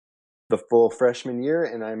for the full freshman year.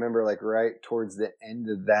 And I remember like right towards the end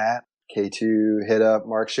of that, K2 hit up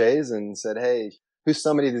Mark Shays and said, hey, who's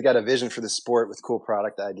somebody that's got a vision for the sport with cool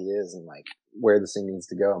product ideas and like where this thing needs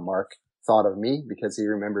to go? And Mark thought of me because he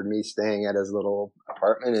remembered me staying at his little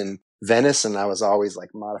apartment in Venice. And I was always like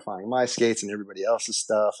modifying my skates and everybody else's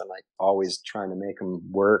stuff and like always trying to make them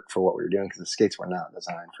work for what we were doing because the skates were not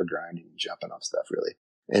designed for grinding and jumping off stuff really.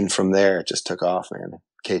 And from there, it just took off, man.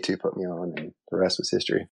 K2 put me on and the rest was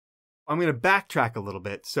history. I'm going to backtrack a little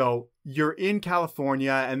bit. So you're in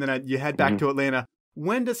California and then you head back to Atlanta.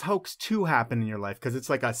 When does Hoax 2 happen in your life? Because it's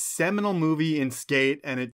like a seminal movie in skate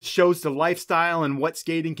and it shows the lifestyle and what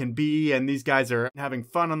skating can be. And these guys are having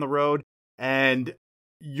fun on the road and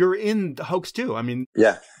you're in Hoax 2. I mean,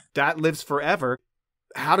 that lives forever.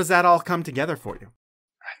 How does that all come together for you?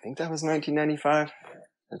 I think that was 1995.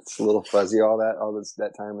 It's a little fuzzy,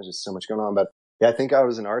 that time was just so much going on. But yeah, I think I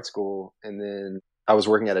was in art school and then I was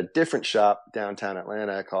working at a different shop downtown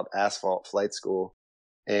Atlanta called Asphalt Flight School.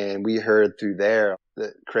 And we heard through there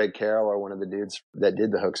that Craig Carroll, or one of the dudes that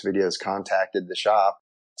did the Hoax videos, contacted the shop,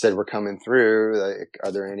 said, we're coming through. Like,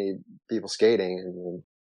 are there any people skating? And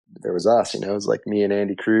there was us, it was like me and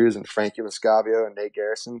Andy Cruz and Frankie Moscavio and Nate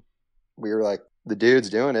Garrison. We were like the dudes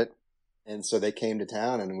doing it. And so they came to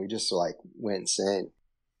town and we just like went insane.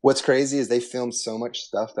 What's crazy is they filmed so much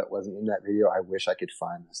stuff that wasn't in that video. I wish I could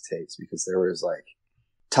find those tapes because there was like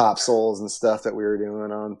top soles and stuff that we were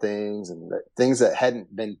doing on things and things that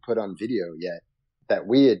hadn't been put on video yet that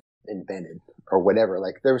we had invented or whatever.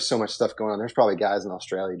 Like there was so much stuff going on. There's probably guys in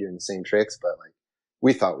Australia doing the same tricks, but like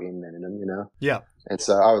we thought we invented them, you know? Yeah. And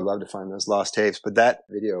so I would love to find those lost tapes, but that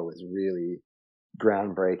video was really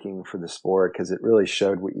groundbreaking for the sport because it really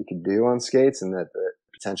showed what you could do on skates and that the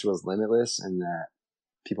potential was limitless and that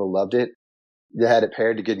people loved it. They had it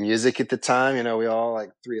paired to good music at the time. You know, we all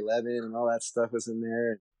like 311 and all that stuff was in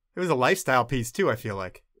there. It was a lifestyle piece too, I feel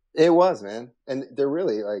like. It was, man. And they're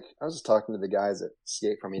really like, I was just talking to the guys that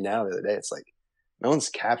skate for me now the other day. It's like, no one's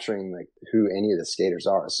capturing like who any of the skaters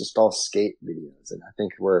are. It's just all skate videos. And I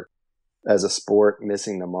think we're, as a sport,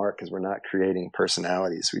 missing the mark because we're not creating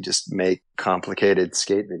personalities. We just make complicated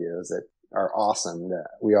skate videos that are awesome that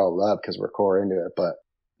we all love because we're core into it. But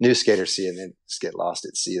new skaters see it and they just get lost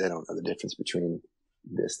at sea. They don't know the difference between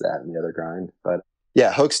this, that, and the other grind. But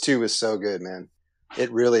yeah, Hooks 2 was so good, man.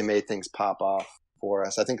 It really made things pop off for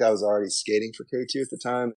us. I think I was already skating for K2 at the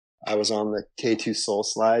time. I was on the K2 Soul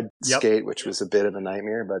Slide skate, which was a bit of a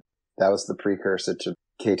nightmare, but that was the precursor to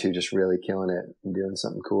K2 just really killing it and doing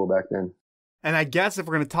something cool back then. And I guess if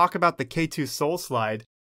we're going to talk about the K2 Soul Slide,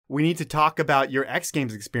 we need to talk about your X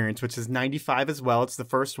Games experience, which is 95 as well. It's the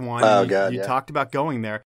first one. Oh, you talked about going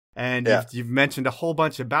there, and you've mentioned a whole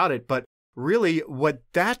bunch about it. But really, what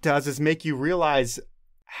that does is make you realize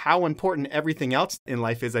how important everything else in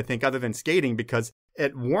life is, I think, other than skating, because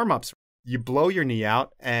at warm-ups, you blow your knee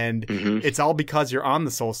out, and it's all because you're on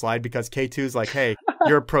the Soul Slide, because K2 is like, hey,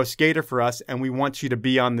 you're a pro skater for us, and we want you to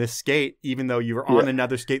be on this skate, even though you were on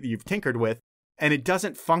another skate that you've tinkered with, and it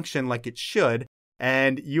doesn't function like it should,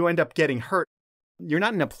 and you end up getting hurt. You're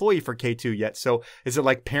not an employee for K2 yet, so is it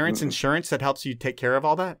like parents' insurance that helps you take care of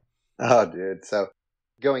all that? Oh, dude. So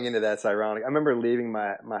going into that's ironic. I remember leaving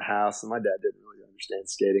my house, and my dad didn't really understand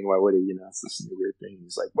skating. Why would he? You know, it's this weird thing.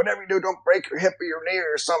 He's like, whatever you do, don't break your hip or your knee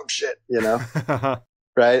or some shit, you know?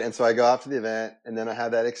 Right? And so I go off to the event, and then I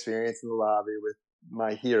have that experience in the lobby with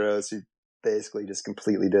my heroes who basically just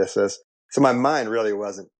completely diss us. So my mind really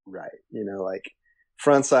wasn't right. You know, like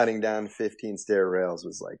front-siding down 15 stair rails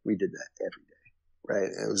was like, we did that every day,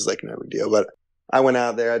 right? And it was like no big deal. But I went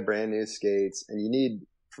out there, I had brand new skates, and you need,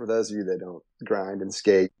 for those of you that don't grind and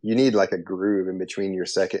skate, you need like a groove in between your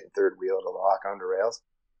second and third wheel to lock onto rails.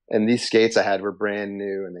 And these skates I had were brand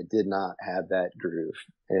new and they did not have that groove.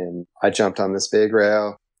 And I jumped on this big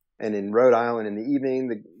rail, and in Rhode Island in the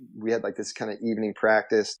evening, we had like this kind of evening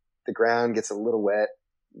practice. The ground gets a little wet.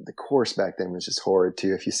 The course back then was just horrid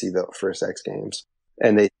too, if you see the first X Games.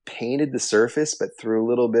 And they painted the surface, but threw a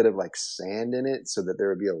little bit of like sand in it so that there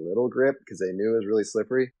would be a little grip because they knew it was really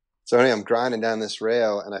slippery. So anyway, I'm grinding down this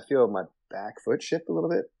rail and I feel my back foot shift a little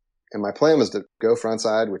bit. And my plan was to go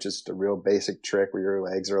frontside, which is just a real basic trick where your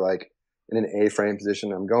legs are like in an A-frame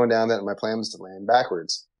position. I'm going down that and my plan was to land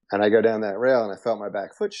backwards. And I go down that rail and I felt my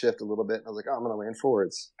back foot shift a little bit. And I was like, oh, I'm going to land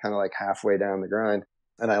forwards, kind of like halfway down the grind.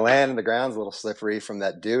 And I land and the ground's a little slippery from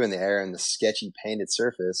that dew in the air and the sketchy painted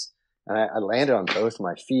surface. And I landed on both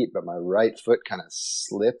my feet, but my right foot kind of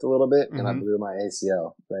slipped a little bit and I blew my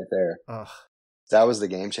ACL right there. Ugh. That was the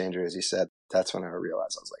game changer, as you said. That's when I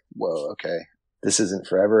realized I was like, whoa, okay, this isn't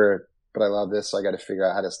forever, but I love this. So I got to figure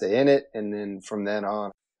out how to stay in it. And then from then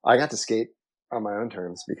on, I got to skate on my own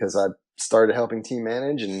terms because I started helping team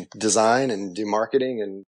manage and design and do marketing.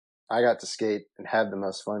 And I got to skate and have the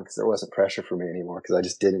most fun because there wasn't pressure for me anymore because I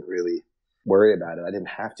just didn't really worry about it. I didn't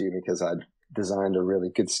have to because I'd designed a really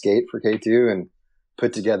good skate for K2 and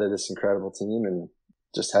put together this incredible team and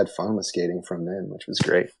just had fun with skating from then, which was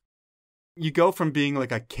great. You go from being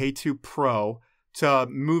like a K2 pro to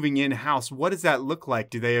moving in-house. What does that look like?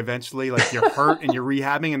 Do they eventually, like, you're hurt and you're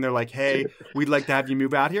rehabbing and they're like, hey, we'd like to have you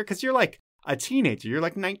move out here? Because you're like a teenager. You're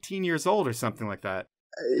like 19 years old or something like that.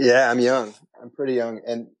 Yeah, I'm young. I'm pretty young.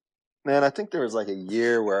 And man, I think there was like a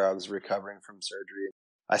year where I was recovering from surgery.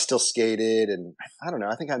 I still skated and I don't know.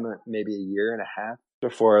 I think I went maybe a year and a half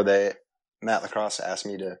before Matt Lacrosse asked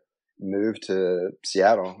me to move to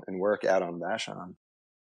Seattle and work out on Vashon.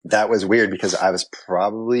 That was weird because I was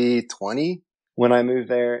probably 20 when I moved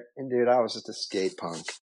there. And dude, I was just a skate punk.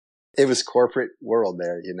 It was corporate world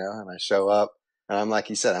there, you know, and I show up and I'm like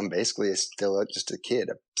you said, I'm basically still just a kid,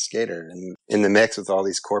 a skater and in the mix with all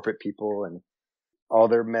these corporate people and all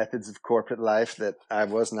their methods of corporate life that I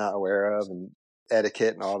was not aware of and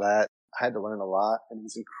etiquette and all that. I had to learn a lot and it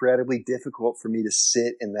was incredibly difficult for me to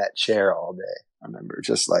sit in that chair all day. I remember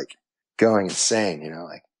just like going insane, you know,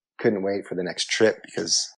 like couldn't wait for the next trip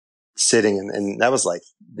because sitting and that was like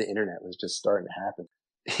the internet was just starting to happen.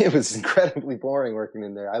 It was incredibly boring working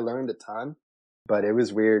in there. I learned a ton, but it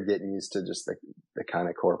was weird getting used to just the kind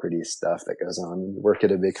of corporate-y stuff that goes on when you work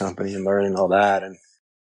at a big company and learning all that. And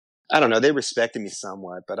I don't know, they respected me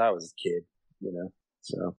somewhat, but I was a kid, you know,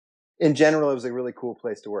 so in general, it was a really cool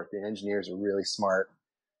place to work. The engineers are really smart.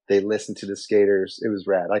 They listen to the skaters. It was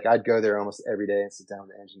rad. Like I'd go there almost every day and sit down with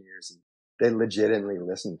the engineers, and they legitimately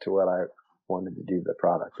listened to what I wanted to do to the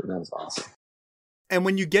product. And that was awesome. And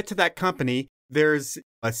when you get to that company, there's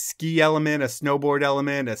a ski element, a snowboard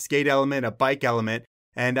element, a skate element, a bike element.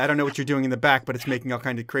 And I don't know what you're doing in the back, but it's making all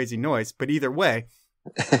kinds of crazy noise. But either way,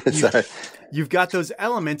 you've got those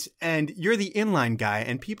elements and you're the inline guy.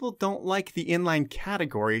 And people don't like the inline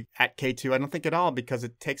category at K2, I don't think at all, because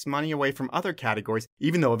it takes money away from other categories,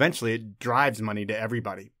 even though eventually it drives money to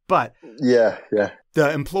everybody. But yeah.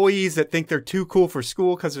 The employees that think they're too cool for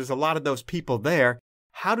school, because there's a lot of those people there,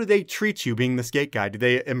 how do they treat you being the skate guy? Do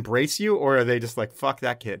they embrace you, or are they just like, fuck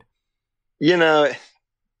that kid? You know,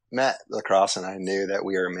 Matt Lacrosse and I knew that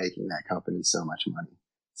we were making that company so much money.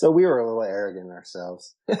 So we were a little arrogant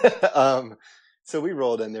ourselves. So we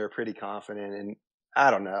rolled in there pretty confident, and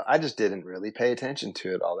I don't know. I just didn't really pay attention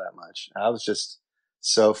to it all that much. I was just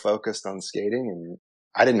so focused on skating, and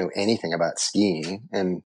I didn't know anything about skiing.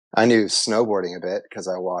 And I knew snowboarding a bit because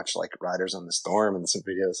I watched like Riders on the Storm and some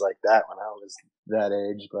videos like that when I was that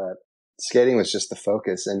age, but skating was just the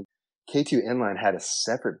focus. And K2 Inline had a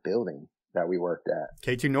separate building that we worked at.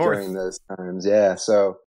 K2 North. During those times. Yeah.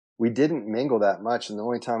 So we didn't mingle that much. And the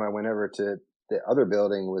only time I went over to the other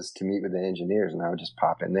building was to meet with the engineers, and I would just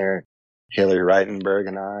pop in there. Hillary Reitenberg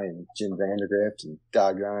and I and Jim Vandergrift and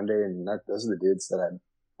Doug Grande. And those are the dudes that I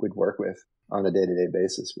would work with on a day-to-day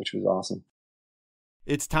basis, which was awesome.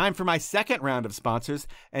 It's time for my second round of sponsors,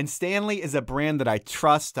 and Stanley is a brand that I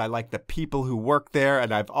trust. I like the people who work there,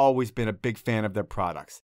 and I've always been a big fan of their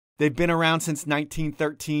products. They've been around since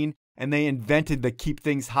 1913, and they invented the keep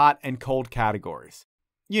things hot and cold categories.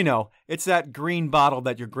 You know, it's that green bottle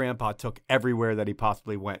that your grandpa took everywhere that he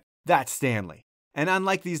possibly went. That's Stanley. And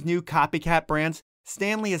unlike these new copycat brands,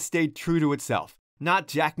 Stanley has stayed true to itself, not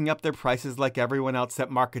jacking up their prices like everyone else that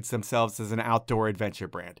markets themselves as an outdoor adventure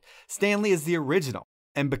brand. Stanley is the original.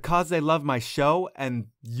 And because they love my show and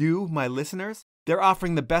you, my listeners, they're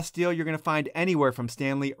offering the best deal you're going to find anywhere from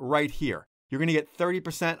Stanley right here. You're going to get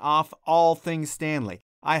 30% off all things Stanley.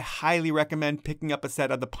 I highly recommend picking up a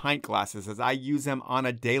set of the pint glasses as I use them on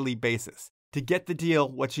a daily basis. To get the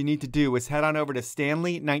deal, what you need to do is head on over to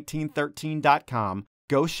stanley1913.com,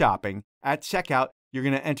 go shopping. At checkout, you're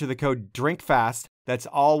going to enter the code DRINKFAST. That's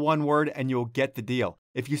all one word, and you'll get the deal.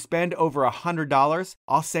 If you spend over $100,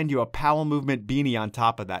 I'll send you a Powell Movement beanie on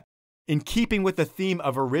top of that. In keeping with the theme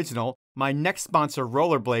of original, my next sponsor,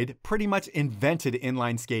 Rollerblade, pretty much invented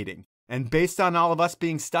inline skating. And based on all of us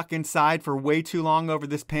being stuck inside for way too long over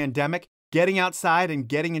this pandemic, getting outside and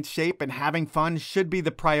getting in shape and having fun should be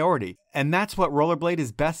the priority. And that's what Rollerblade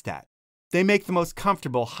is best at. They make the most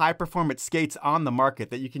comfortable, high-performance skates on the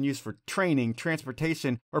market that you can use for training,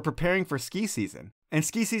 transportation, or preparing for ski season. And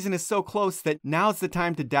ski season is so close that now's the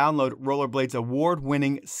time to download Rollerblade's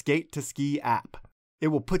award-winning Skate to Ski app. It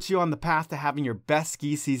will put you on the path to having your best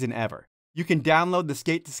ski season ever. You can download the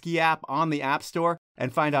Skate to Ski app on the App Store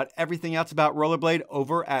and find out everything else about Rollerblade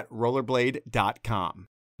over at rollerblade.com.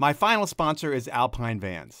 My final sponsor is Alpine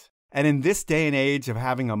Vans. And in this day and age of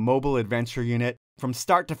having a mobile adventure unit, from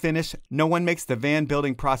start to finish, no one makes the van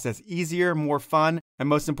building process easier, more fun, and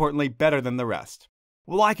most importantly, better than the rest.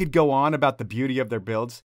 Well, I could go on about the beauty of their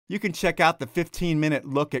builds. You can check out the 15-minute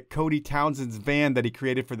look at Cody Townsend's van that he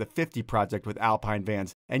created for the 50 project with Alpine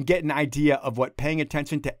Vans and get an idea of what paying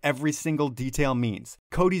attention to every single detail means.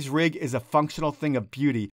 Cody's rig is a functional thing of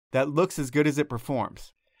beauty that looks as good as it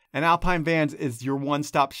performs. And Alpine Vans is your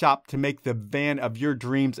one-stop shop to make the van of your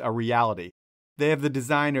dreams a reality. They have the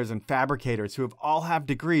designers and fabricators who all have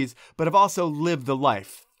degrees, but have also lived the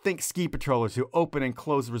life. Think ski patrollers who open and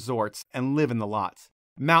close resorts and live in the lots.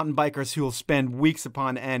 Mountain bikers who will spend weeks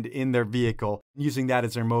upon end in their vehicle, using that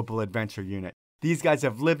as their mobile adventure unit. These guys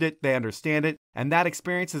have lived it, they understand it, and that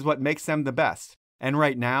experience is what makes them the best. And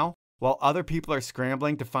right now, while other people are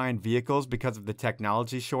scrambling to find vehicles because of the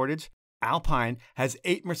technology shortage, Alpine has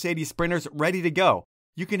 8 Mercedes Sprinters ready to go.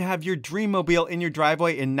 You can have your Dreammobile in your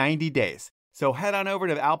driveway in 90 days. So head on over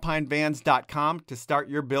to alpinevans.com to start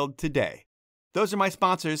your build today. Those are my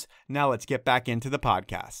sponsors. Now let's get back into the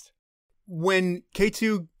podcast. When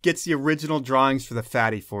K2 gets the original drawings for the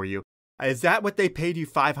Fatty for you, is that what they paid you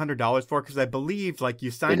 $500 for? Because I believe like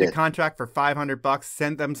you signed a contract for $500,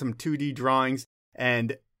 sent them some 2D drawings,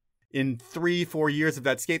 and in 3-4 years of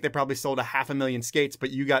that skate, they probably sold 500,000 skates,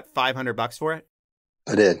 but you got $500 for it?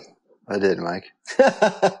 I did, Mike.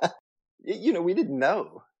 We didn't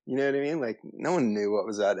know. You know what I mean? Like, no one knew what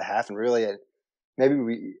was about to happen. Really,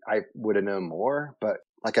 maybe I would have known more, but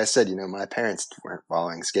like I said, my parents weren't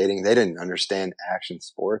following skating. They didn't understand action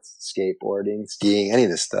sports, skateboarding, skiing, any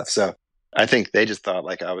of this stuff. So I think they just thought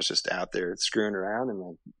like I was just out there screwing around, and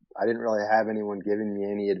like I didn't really have anyone giving me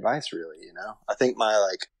any advice really, I think my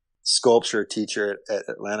like sculpture teacher at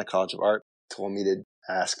Atlanta College of Art told me to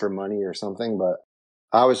ask for money or something, but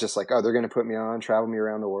I was just like, oh, they're going to put me on, travel me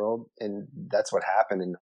around the world. And that's what happened.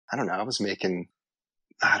 And I don't know, I was making,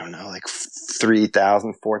 like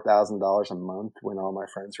 $3,000, $4,000 a month when all my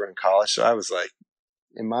friends were in college. So I was like,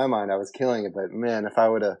 in my mind, I was killing it. But man, if I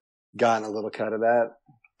would have gotten a little cut of that,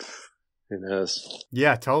 who knows?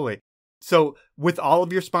 Yeah, totally. So with all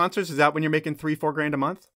of your sponsors, is that when you're making $3-4 grand a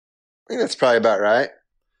month? I think that's probably about right.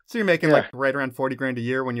 So you're making like right around 40 grand a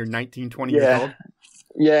year when you're 19, 20 years old?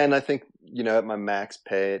 Yeah. And I think, at my max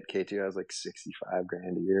pay at K2, I was like 65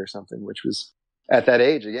 grand a year or something, which was at that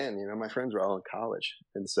age again, my friends were all in college.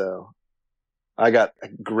 And so I got a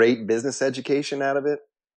great business education out of it.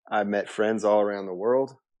 I met friends all around the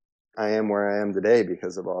world. I am where I am today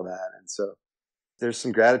because of all that. And so there's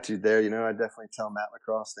some gratitude there. I definitely tell Matt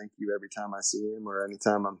Lacrosse thank you every time I see him, or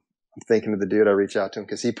anytime I'm thinking of the dude, I reach out to him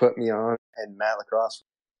because he put me on. And Matt Lacrosse,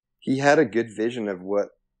 he had a good vision of what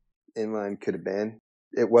inline could have been.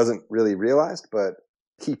 It wasn't really realized, but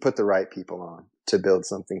he put the right people on to build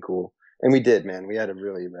something cool. And we did, man. We had a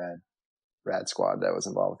really rad squad that was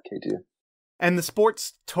involved with K2. And the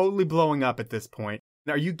sport's totally blowing up at this point.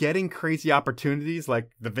 Are you getting crazy opportunities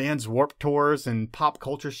like the Vans Warped Tours and pop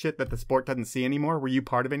culture shit that the sport doesn't see anymore? Were you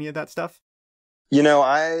part of any of that stuff?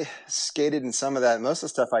 I skated in some of that. Most of the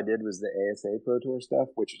stuff I did was the ASA Pro Tour stuff,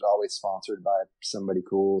 which was always sponsored by somebody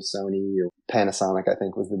cool, Sony or Panasonic, I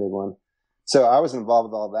think was the big one. So I was involved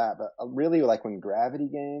with all that, but really like when Gravity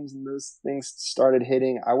Games and those things started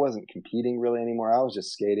hitting, I wasn't competing really anymore. I was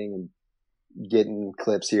just skating and getting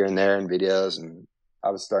clips here and there and videos, and I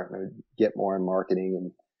was starting to get more in marketing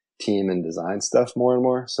and team and design stuff more and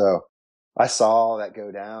more. So I saw all that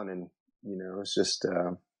go down, and, it was just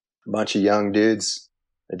a bunch of young dudes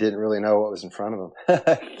that didn't really know what was in front of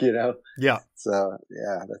them, Yeah. So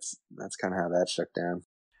yeah, that's kind of how that shook down.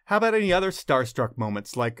 How about any other starstruck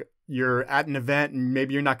moments? Like you're at an event and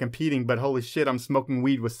maybe you're not competing, but holy shit, I'm smoking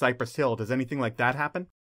weed with Cypress Hill. Does anything like that happen?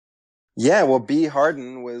 Yeah, well, B.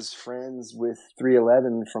 Harden was friends with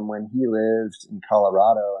 311 from when he lived in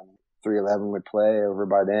Colorado, and 311 would play over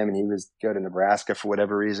by them, and he was go to Nebraska for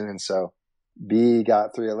whatever reason. And so B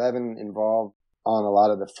got 311 involved on a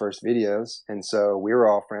lot of the first videos. And so we were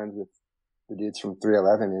all friends with the dudes from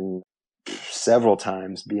 311, and several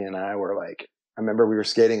times B and I were like, I remember we were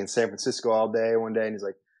skating in San Francisco all day one day, and he's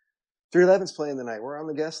like, 311's playing tonight. We're on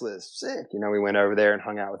the guest list. Sick. We went over there and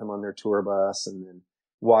hung out with them on their tour bus, and then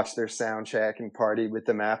watched their sound check and partied with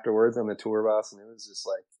them afterwards on the tour bus. And it was just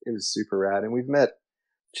like, it was super rad. And we've met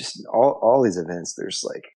just all these events. There's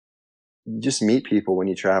like, you just meet people when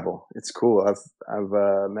you travel. It's cool.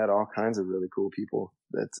 I've met all kinds of really cool people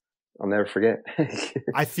that I'll never forget.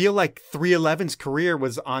 I feel like 311's career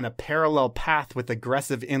was on a parallel path with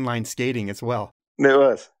aggressive inline skating as well. It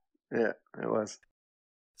was. Yeah, it was.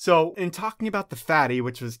 So in talking about the Fatty,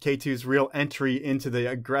 which was K2's real entry into the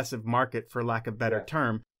aggressive market, for lack of a better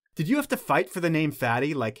term, did you have to fight for the name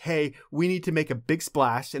Fatty? Like, hey, we need to make a big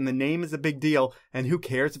splash and the name is a big deal, and who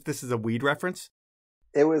cares if this is a weed reference?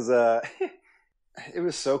 It was it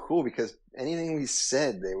was so cool because anything we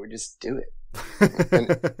said, they would just do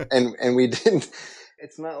it. and we didn't.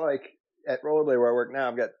 It's not like at Rollerblade where I work now,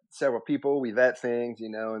 I've got several people, we vet things,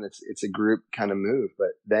 and it's a group kind of move. But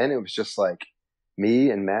then it was just like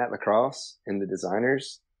me and Matt Lacrosse and the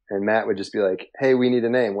designers, and Matt would just be like, hey, we need a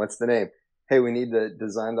name. What's the name? Hey, we need to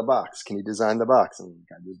design the box. Can you design the box? And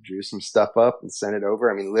I just drew some stuff up and sent it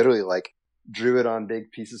over. I mean, literally like drew it on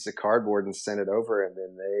big pieces of cardboard and sent it over, and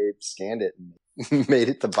then they scanned it and made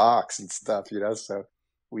it the box and stuff, So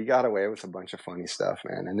we got away with a bunch of funny stuff,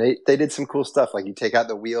 man. And they did some cool stuff. Like you take out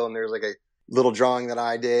the wheel and there's like a little drawing that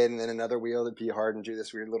I did, and then another wheel that P. Harden drew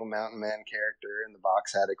this weird little mountain man character, and the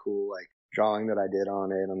box had a cool like drawing that I did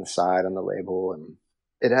on it on the side on the label, and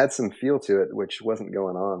it had some feel to it, which wasn't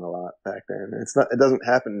going on a lot back then. It doesn't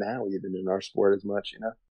happen now even in our sport as much,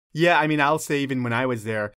 Yeah, I mean, I'll say even when I was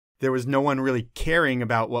there was no one really caring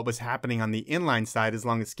about what was happening on the inline side as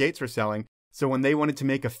long as skates were selling. So when they wanted to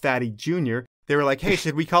make a Fatty Junior, they were like, hey,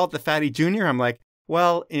 should we call it the Fatty Junior? I'm like,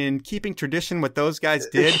 well, in keeping tradition what those guys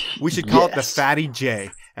did, we should call it the Fatty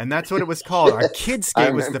J. And that's what it was called. Our kids'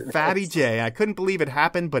 skate was the Fatty J. I couldn't believe it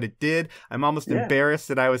happened, but it did. I'm almost embarrassed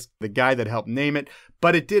that I was the guy that helped name it,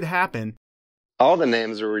 but it did happen. All the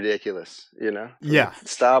names were ridiculous, Yeah.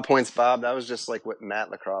 Style Points Bob, that was just like what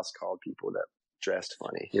Matt Lacrosse called people that dressed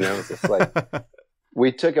funny, It's just like,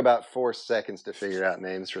 We took about 4 seconds to figure out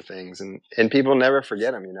names for things, and people never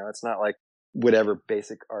forget them. It's not like whatever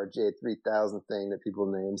basic RJ3000 thing that people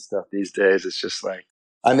name stuff these days. It's just like,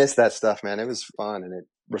 I miss that stuff, man. It was fun, and it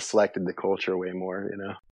reflected the culture way more.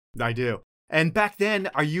 I do. And back then,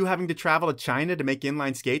 are you having to travel to China to make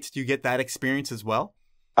inline skates? Do you get that experience as well?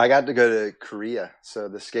 I got to go to Korea. So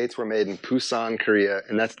the skates were made in Busan, Korea,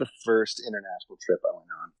 and that's the first international trip I went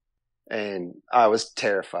on. And I was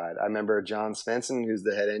terrified. I remember John Svensson, who's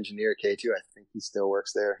the head engineer at K2. I think he still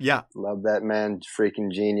works there. Yeah. Love that man.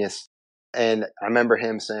 Freaking genius. And I remember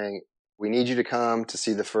him saying, we need you to come to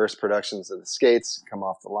see the first productions of the skates come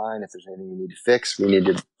off the line. If there's anything we need to fix, we need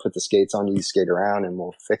to put the skates on you, skate around, and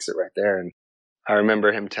we'll fix it right there. And I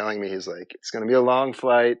remember him telling me, he's like, it's going to be a long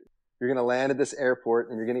flight. You're going to land at this airport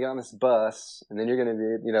and you're going to get on this bus. And then you're going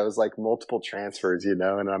to be, it was like multiple transfers, and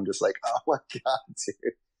I'm just like, oh my God,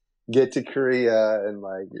 dude. Get to Korea, and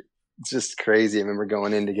like, it's just crazy. I remember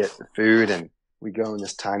going in to get the food, and we go in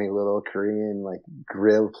this tiny little Korean like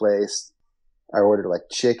grill place. I ordered like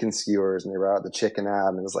chicken skewers, and they brought the chicken out,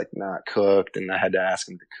 and it was like not cooked, and I had to ask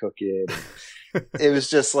them to cook it. It was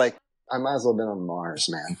just like, I might as well have been on Mars,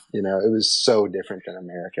 man. It was so different than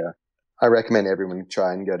America. I recommend everyone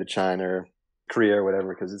try and go to China or Korea or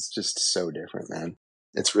whatever, because it's just so different, man.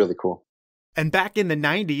 It's really cool. And back in the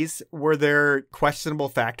 90s, were there questionable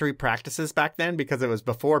factory practices back then? Because it was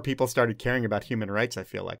before people started caring about human rights, I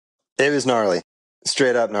feel like. It was gnarly.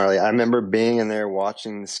 Straight up gnarly. I remember being in there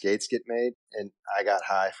watching the skates get made, and I got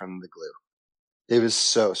high from the glue. It was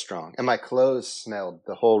so strong. And my clothes smelled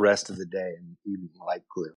the whole rest of the day and even like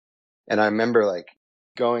glue. And I remember like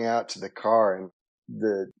going out to the car, and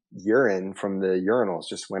the urine from the urinals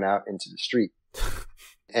just went out into the street.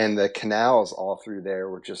 And the canals all through there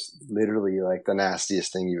were just literally like the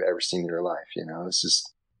nastiest thing you've ever seen in your life. It's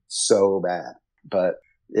just so bad. But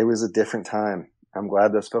it was a different time. I'm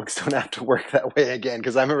glad those folks don't have to work that way again,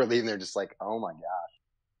 because I remember leaving there just like, oh my gosh,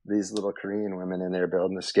 these little Korean women in there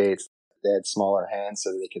building the skates. They had smaller hands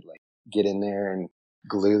so they could like get in there and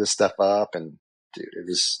glue the stuff up. And dude, it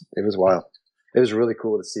was wild. It was really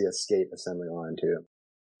cool to see a skate assembly line too.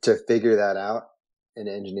 To figure that out and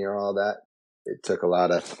engineer all that, it took a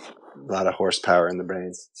lot of horsepower in the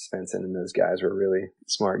brains. Svensson and those guys were really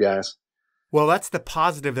smart guys. Well, that's the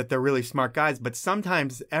positive, that they're really smart guys, but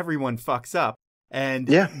sometimes everyone fucks up. And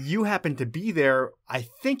you happened to be there, I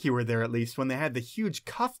think you were there at least, when they had the huge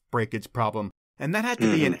cuff breakage problem. And that had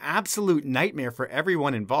to be an absolute nightmare for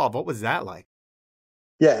everyone involved. What was that like?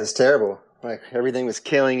 Yeah, it was terrible. Like everything was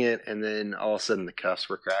killing it, and then all of a sudden the cuffs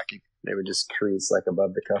were cracking. They would just crease like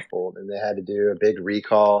above the cuff bolt, and they had to do a big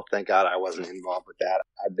recall. Thank God I wasn't involved with that.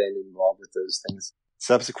 I've been involved with those things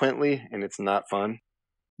subsequently, and it's not fun.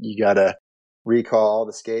 You got to recall all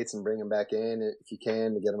the skates and bring them back in if you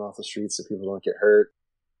can, to get them off the streets so people don't get hurt.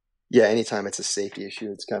 Yeah, anytime it's a safety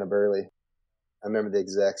issue, it's kind of burly. I remember the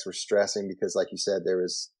execs were stressing because, like you said, there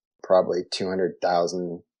was probably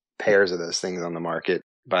 200,000 pairs of those things on the market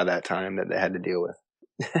by that time that they had to deal with.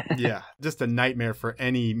 Yeah, just a nightmare for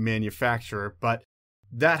any manufacturer. But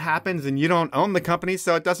that happens, and you don't own the company,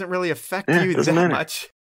 so it doesn't really affect you that much.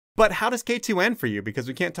 But how does K2 end for you? Because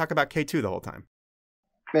we can't talk about K2 the whole time.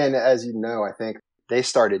 Man, as you know, I think they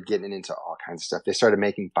started getting into all kinds of stuff. They started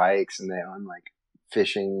making bikes, and they own like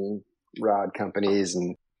fishing rod companies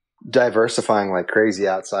and diversifying like crazy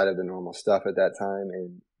outside of the normal stuff at that time.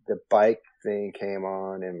 And the bike thing came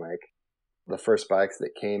on, and like the first bikes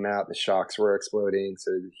that came out, the shocks were exploding.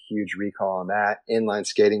 So there's a huge recall on that. Inline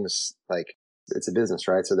skating was like, it's a business,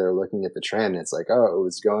 right? So they're looking at the trend. And it's like, oh, it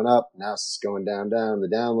was going up. Now it's just going down. The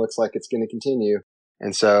down looks like it's going to continue.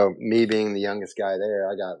 And so me being the youngest guy there,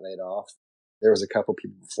 I got laid off. There was a couple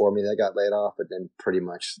people before me that got laid off, but then pretty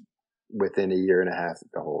much within a year and a half,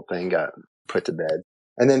 the whole thing got put to bed.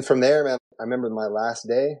 And then from there, man, I remember my last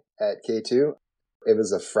day at K2. It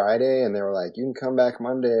was a Friday, and they were like, you can come back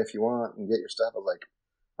Monday if you want and get your stuff. I was like,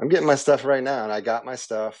 I'm getting my stuff right now. And I got my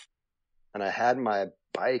stuff, and I had my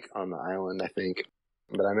bike on the island, I think.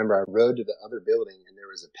 But I remember I rode to the other building, and there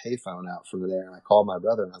was a payphone out from there. And I called my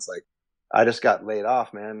brother, and I was like, I just got laid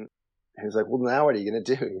off, man. And he was like, well, now what are you going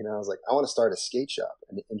to do? I was like, I want to start a skate shop.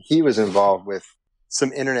 And he was involved with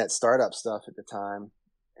some internet startup stuff at the time.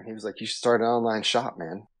 And he was like, you should start an online shop,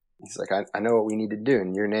 man. He's like, I know what we need to do.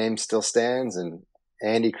 And your name still stands. And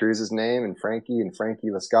Andy Cruz's name and Frankie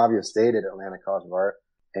Lascavio stayed at Atlanta College of Art.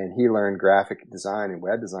 And he learned graphic design and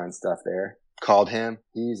web design stuff there. Called him.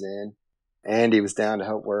 He's in. Andy was down to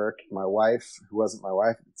help work. My wife, who wasn't my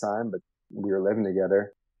wife at the time, but we were living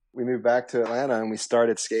together. We moved back to Atlanta, and we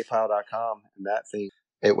started skatepile.com. And that thing,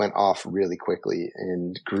 it went off really quickly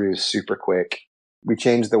and grew super quick. We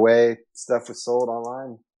changed the way stuff was sold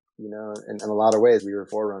online, in a lot of ways. We were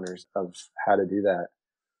forerunners of how to do that.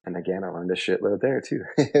 And again, I learned a shitload there too.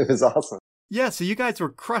 It was awesome. Yeah, so you guys were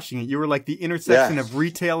crushing it. You were like the intersection Yeah. of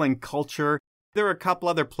retail and culture. There were a couple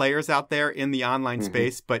other players out there in the online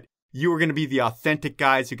space, but you were going to be the authentic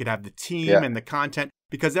guys who could have the team and the content,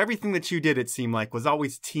 because everything that you did, it seemed like, was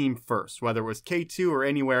always team first, whether it was K2 or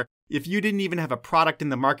anywhere. If you didn't even have a product in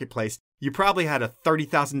the marketplace, you probably had a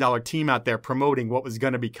 $30,000 team out there promoting what was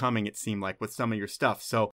going to be coming, it seemed like, with some of your stuff.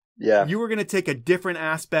 So you were going to take a different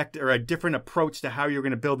aspect or a different approach to how you were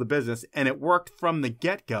going to build the business, and it worked from the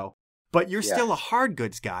get-go. But you're still a hard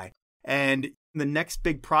goods guy. And the next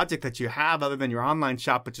big project that you have, other than your online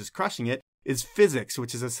shop, which is crushing it, is physics,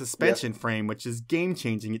 which is a suspension frame, which is game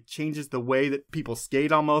changing. It changes the way that people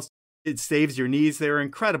skate almost. It saves your knees. They're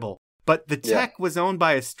incredible. But the tech was owned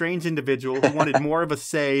by a strange individual who wanted more of a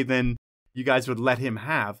say than you guys would let him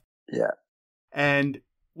have. Yeah. And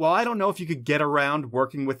well, I don't know if you could get around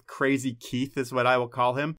working with Crazy Keith, is what I will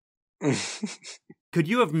call him. Could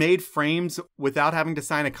you have made frames without having to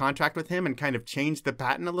sign a contract with him and kind of change the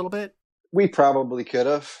patent a little bit? We probably could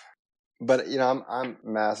have. But, I'm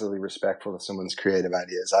massively respectful of someone's creative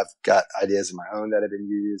ideas. I've got ideas of my own that have been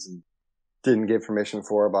used and didn't get permission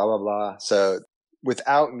for, blah, blah, blah. So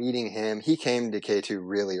without meeting him, he came to K2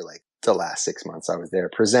 really like the last 6 months I was there,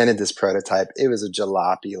 presented this prototype. It was a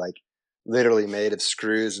jalopy, like literally made of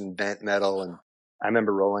screws and bent metal. And I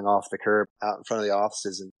remember rolling off the curb out in front of the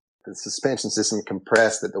offices, and the suspension system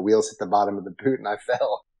compressed that the wheels hit the bottom of the boot and I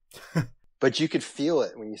fell. But you could feel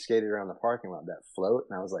it when you skated around the parking lot, that float.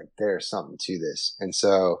 And I was like, there's something to this. And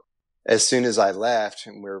so as soon as I left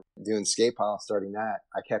and we were doing skate pile, starting that,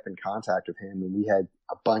 I kept in contact with him, and we had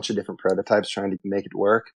a bunch of different prototypes trying to make it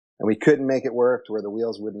work. And we couldn't make it work to where the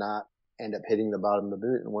wheels would not end up hitting the bottom of the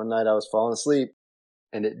boot. And one night I was falling asleep,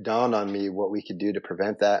 and it dawned on me what we could do to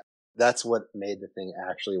prevent that. That's what made the thing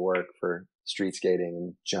actually work for street skating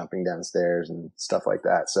and jumping downstairs and stuff like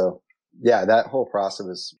that. So yeah, that whole process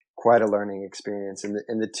was quite a learning experience. And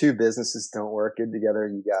the two businesses don't work good together.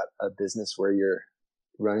 You got a business where you're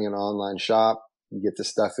running an online shop, you get the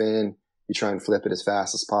stuff in, you try and flip it as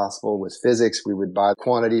fast as possible. With physics, we would buy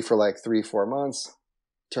quantity for like 3-4 months,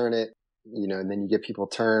 turn it, and then you get people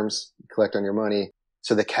terms, collect on your money.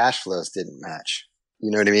 So the cash flows didn't match.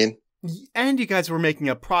 You know what I mean? And you guys were making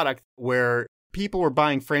a product where people were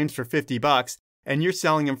buying frames for $50 and you're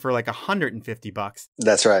selling them for like $150.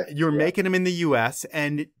 That's right. You're making them in the US,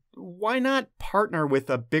 and why not partner with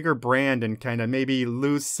a bigger brand and kind of maybe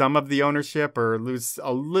lose some of the ownership or lose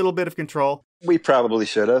a little bit of control? We probably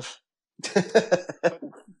should have.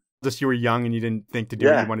 Just you were young and you didn't think to do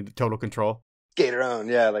it. You wanted total control. Skate our own.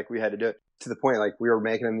 Yeah. Like we had to do it to the point, like we were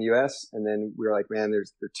making them in the US, and then we were like, man,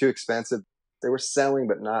 they're too expensive. They were selling,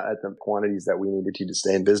 but not at the quantities that we needed to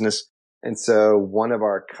stay in business. And so one of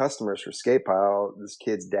our customers for Skate Pile, this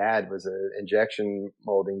kid's dad was an injection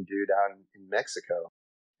molding dude out in Mexico.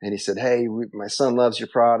 And he said, hey, my son loves your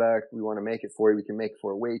product. We want to make it for you. We can make it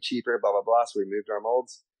for way cheaper, blah, blah, blah. So we moved our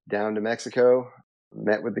molds down to Mexico,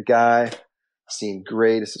 met with the guy, seemed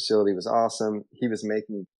great. His facility was awesome. He was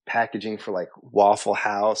making packaging for like Waffle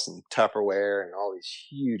House and Tupperware and all these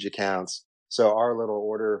huge accounts. So our little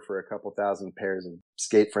order for a couple thousand pairs of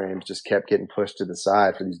skate frames just kept getting pushed to the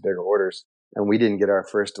side for these bigger orders. And we didn't get our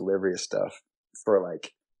first delivery of stuff for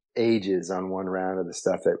like ages on one round of the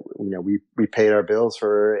stuff that, we paid our bills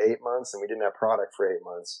for 8 months and we didn't have product for 8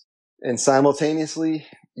 months. And simultaneously,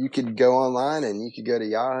 you could go online and you could go to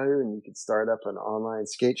Yahoo and you could start up an online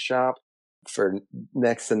skate shop for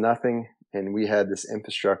next to nothing. And we had this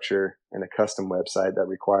infrastructure and a custom website that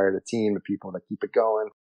required a team of people to keep it going.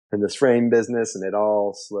 And this frame business, and it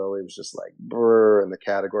all slowly was just like brr, and the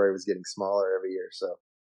category was getting smaller every year. So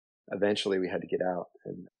eventually we had to get out,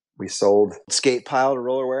 and we sold Skate Pile to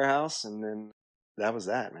Roller Warehouse, and then that was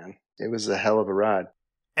that, man. It was a hell of a ride.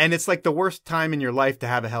 And it's like the worst time in your life to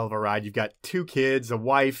have a hell of a ride. You've got 2 kids, a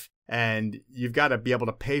wife, and you've got to be able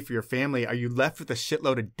to pay for your family. Are you left with a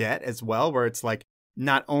shitload of debt as well, where it's like,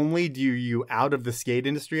 not only do you out of the skate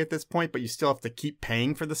industry at this point, but you still have to keep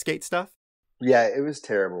paying for the skate stuff? Yeah, it was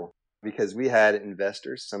terrible because we had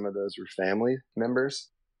investors. Some of those were family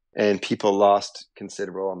members, and people lost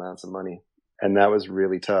considerable amounts of money. And that was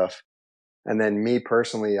really tough. And then me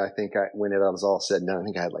personally, I think when it was all said and done, I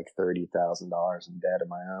think I had like $30,000 in debt of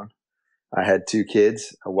my own. I had 2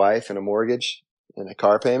 kids, a wife and a mortgage and a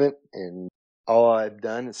car payment. And all I'd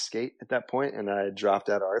done is skate at that point, and I had dropped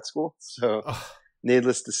out of art school. So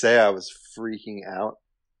needless to say, I was freaking out.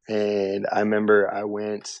 And I remember I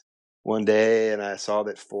went one day and I saw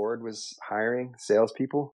that Ford was hiring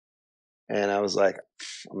salespeople. And I was like,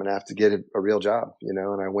 I'm going to have to get a real job, you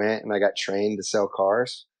know, and I went and I got trained to sell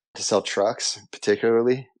cars, to sell trucks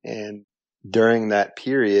particularly. And during that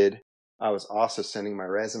period, I was also sending my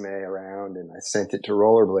resume around and I sent it to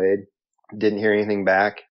Rollerblade, didn't hear anything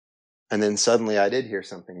back. And then suddenly I did hear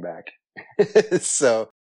something back. So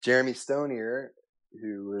Jeremy Stonier,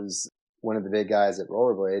 who was one of the big guys at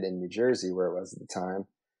Rollerblade in New Jersey, where it was at the time,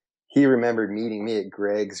 he remembered meeting me at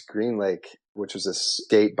Greg's Green Lake, which was a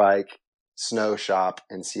skate bike snow shop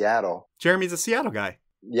in Seattle. Jeremy's a Seattle guy.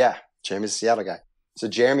 Yeah, Jeremy's a Seattle guy. So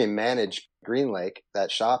Jeremy managed Green Lake,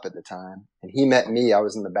 that shop at the time, and he met me. I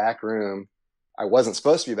was in the back room. I wasn't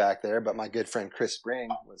supposed to be back there, but my good friend Chris Spring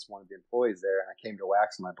was one of the employees there, and I came to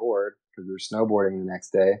wax my board because we were snowboarding the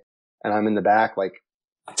next day. And I'm in the back, like,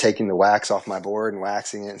 taking the wax off my board and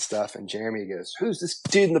waxing it and stuff. And Jeremy goes, "Who's this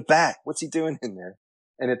dude in the back? What's he doing in there?"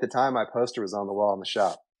 And at the time, my poster was on the wall in the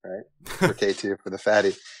shop, right? For K2, for the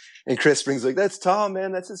fatty. And Chris Springs like, "That's Tom,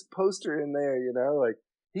 man. That's his poster in there, you know, like,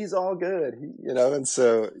 he's all good, you know." And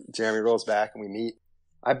so Jeremy rolls back and we meet.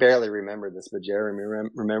 I barely remember this, but Jeremy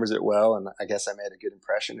remembers it well. And I guess I made a good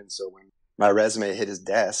impression. And so when my resume hit his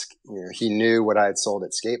desk, you know, he knew what I had sold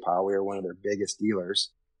at Skate Pile. We were one of their biggest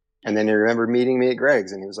dealers. And then he remembered meeting me at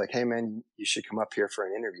Greg's and he was like, "Hey man, you should come up here for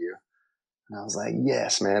an interview." And I was like,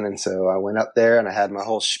 "Yes, man." And so I went up there and I had my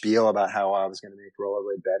whole spiel about how I was going to make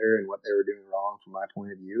Rollerblade better and what they were doing wrong from my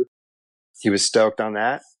point of view. He was stoked on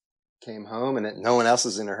that. Came home and no one else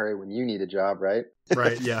is in a hurry when you need a job, right?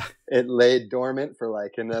 Right. Yeah. It laid dormant for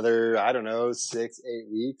like another, I don't know,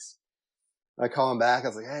 6-8 weeks. I call him back. I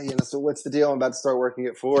was like, "Hey, you know, so what's the deal? I'm about to start working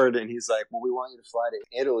at Ford." And he's like, "Well, we want you to fly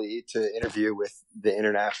to Italy to interview with the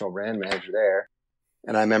international brand manager there."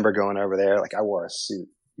 And I remember going over there, like I wore a suit,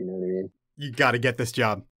 you know what I mean? You got to get this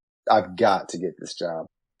job. I've got to get this job.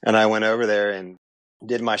 And I went over there and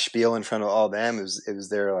did my spiel in front of all them. It was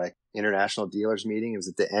their like international dealers meeting. It was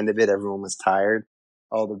at the end of it. Everyone was tired.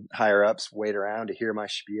 All the higher ups wait around to hear my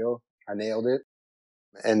spiel. I nailed it.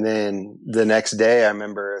 And then the next day, I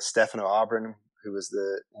remember Stefano Aubrin, who was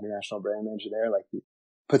the international brand manager there, like he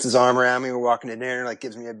puts his arm around me. We're walking to dinner, like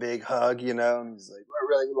gives me a big hug, you know, and he's like, "I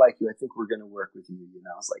really like you. I think we're going to work with you." You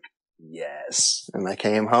know, I was like, yes. And I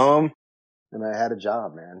came home and I had a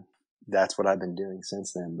job, man. That's what I've been doing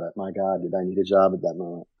since then. But my God, did I need a job at that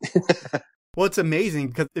moment? Well, it's amazing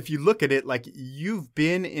because if you look at it, like you've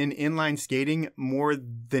been in inline skating more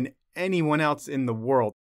than anyone else in the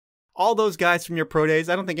world. All those guys from your pro days,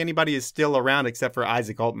 I don't think anybody is still around except for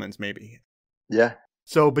Isaac Altmans, maybe. Yeah.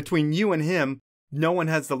 So between you and him, no one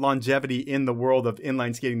has the longevity in the world of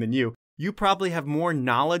inline skating than you. You probably have more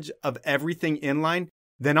knowledge of everything inline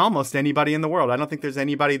than almost anybody in the world. I don't think there's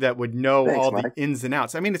anybody that would know all the ins and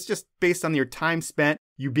outs. I mean, it's just based on your time spent,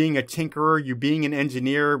 you being a tinkerer, you being an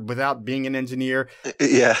engineer without being an engineer.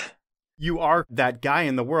 Yeah. You are that guy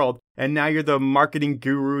in the world. And now you're the marketing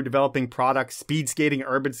guru, developing products, speed skating,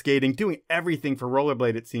 urban skating, doing everything for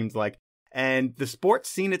rollerblade, it seems like. And the sport's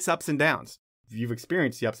seen its ups and downs. You've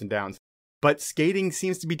experienced the ups and downs. But skating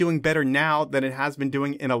seems to be doing better now than it has been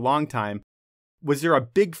doing in a long time. Was there a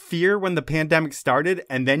big fear when the pandemic started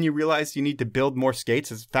and then you realized you need to build more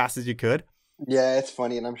skates as fast as you could? Yeah, it's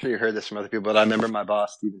funny, and I'm sure you heard this from other people, but I remember my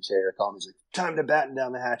boss, Steven Chair, calling me, he's like, "Time to batten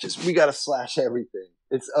down the hatches. We got to slash everything.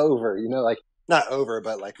 It's over," you know, like, not over,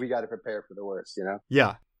 but like, we got to prepare for the worst, you know?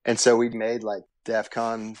 Yeah. And so we made like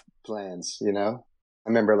DEFCON plans, you know? I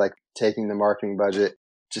remember like taking the marketing budget,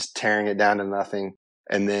 just tearing it down to nothing.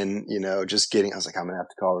 And then, you know, just I was like, I'm going to have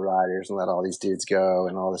to call the riders and let all these dudes go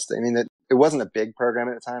and all this thing. I mean, it wasn't a big program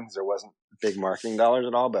at the time because there wasn't big marketing dollars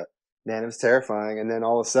at all, but man, it was terrifying. And then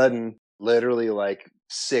all of a sudden, literally like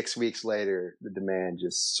 6 weeks later, the demand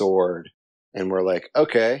just soared. And we're like,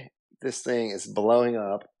 okay, this thing is blowing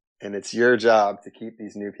up and it's your job to keep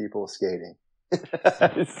these new people skating.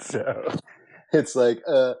 So it's like,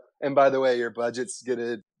 and by the way, your budget's going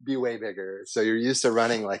to be way bigger. So you're used to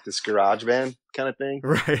running like this garage band kind of thing.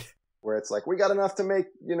 Right. Where it's like, we got enough to make,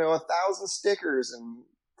 you know, 1,000 stickers and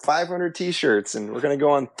 500 t-shirts and we're going to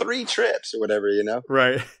go on 3 trips or whatever, you know?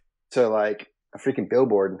 Right. To like a freaking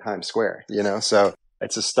billboard in Times Square, you know? So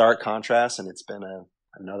it's a stark contrast and it's been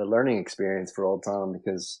another learning experience for old Tom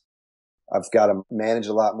because I've got to manage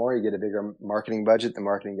a lot more. You get a bigger marketing budget, the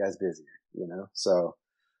marketing guy's busier, you know? So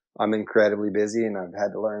I'm incredibly busy and I've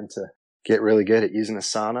had to learn to get really good at using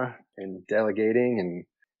Asana and delegating and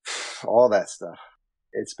all that stuff.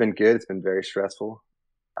 It's been good. It's been very stressful.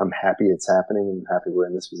 I'm happy it's happening. I'm happy we're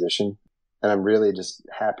in this position. And I'm really just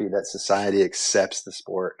happy that society accepts the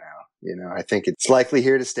sport now. You know, I think it's likely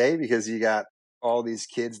here to stay because you got all these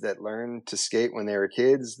kids that learned to skate when they were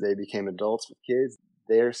kids. They became adults with kids.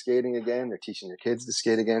 they're skating again. They're teaching their kids to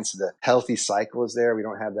skate again. So the healthy cycle is there. We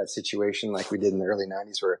don't have that situation like we did in the early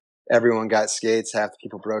 90s where everyone got skates, half the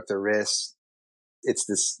people broke their wrists. It's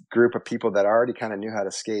this group of people that already kind of knew how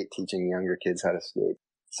to skate, teaching younger kids how to skate.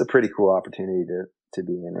 It's a pretty cool opportunity to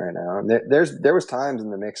be in right now. And there was times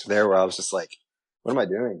in the mix there where I was just like, what am I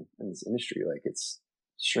doing in this industry? Like, it's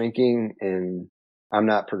shrinking and I'm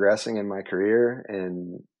not progressing in my career.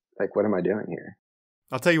 And like, what am I doing here?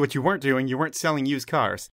 I'll tell you what you weren't doing. You weren't selling used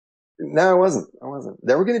cars. No, I wasn't.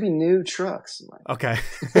 There were going to be new trucks. Okay.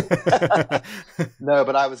 No,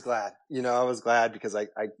 but I was glad. I was glad because I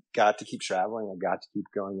got to keep traveling. I got to keep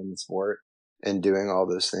going in the sport and doing all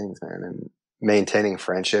those things, man, and maintaining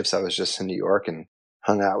friendships. I was just in New York and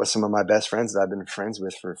hung out with some of my best friends that I've been friends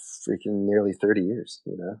with for freaking nearly 30 years.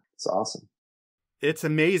 It's awesome. It's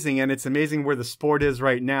amazing, and it's amazing where the sport is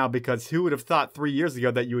right now, because who would have thought 3 years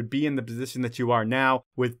ago that you would be in the position that you are now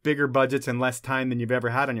with bigger budgets and less time than you've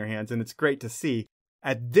ever had on your hands, and it's great to see.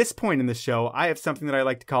 At this point in the show, I have something that I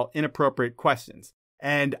like to call inappropriate questions,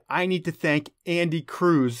 and I need to thank Andy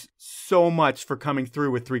Cruz so much for coming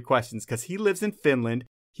through with 3 questions, because he lives in Finland.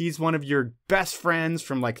 He's one of your best friends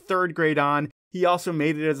from like 3rd grade on. He also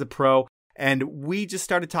made it as a pro, and we just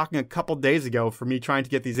started talking a couple days ago for me trying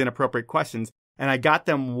to get these inappropriate questions. And I got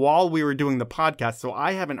them while we were doing the podcast, so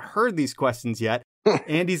I haven't heard these questions yet.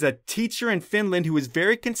 Andy's a teacher in Finland who is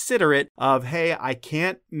very considerate of, hey, I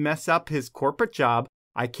can't mess up his corporate job.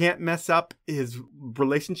 I can't mess up his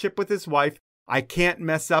relationship with his wife. I can't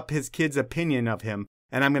mess up his kid's opinion of him.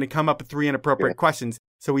 And I'm going to come up with 3 inappropriate questions.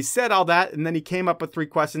 So he said all that, and then he came up with 3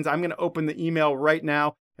 questions. I'm going to open the email right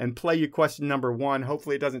now and play you question number 1.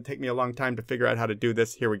 Hopefully it doesn't take me a long time to figure out how to do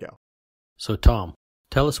this. Here we go. So, Tom,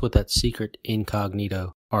 tell us what that secret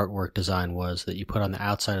incognito artwork design was that you put on the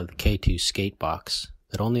outside of the K2 skate box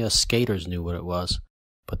that only us skaters knew what it was,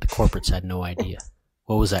 but the corporates had no idea.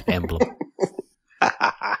 What was that emblem?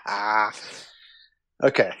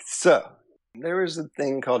 Okay, so there was a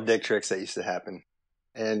thing called dick tricks that used to happen,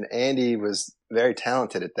 and Andy was very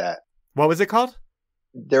talented at that. What was it called?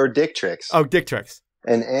 There were dick tricks. Oh, dick tricks.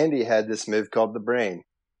 And Andy had this move called the brain.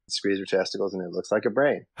 Squeeze your testicles and it looks like a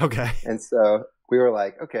brain. Okay. And so we were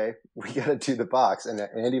like, okay, we got to do the box. And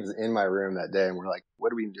Andy was in my room that day and we're like,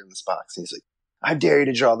 what are we going to do in this box? And he's like, I dare you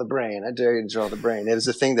to draw the brain. I dare you to draw the brain. It was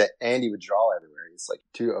a thing that Andy would draw everywhere. It's like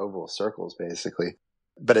 2 oval circles basically,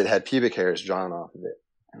 but it had pubic hairs drawn off of it.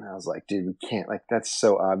 And I was like, dude, we can't, like, that's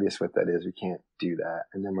so obvious what that is. We can't do that.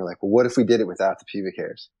 And then we're like, well, what if we did it without the pubic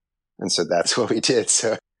hairs? And so that's what we did.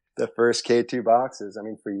 So the first K2 boxes, I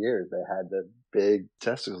mean, for years, they had the big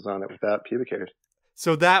testicles on it without pubic hairs.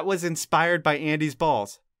 So that was inspired by Andy's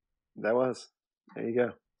balls. That was. There you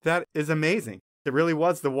go. That is amazing. It really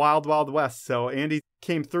was the wild, wild west. So Andy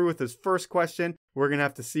came through with his first question. We're going to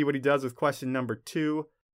have to see what he does with question number 2.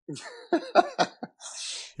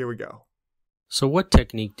 Here we go. So what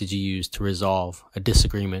technique did you use to resolve a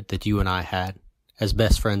disagreement that you and I had as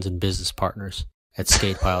best friends and business partners at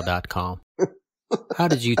skatepile.com? How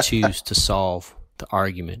did you choose to solve the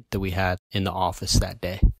argument that we had in the office that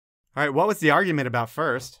day? All right, what was the argument about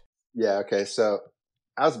first? Yeah, okay. So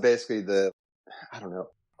I was basically the,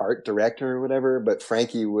 art director or whatever, but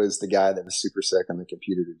Frankie was the guy that was super sick on the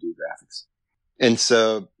computer to do graphics. And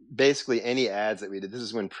so basically any ads that we did, this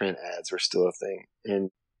is when print ads were still a thing. And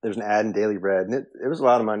there's an ad in Daily Bread, and it was a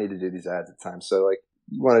lot of money to do these ads at the time. So like,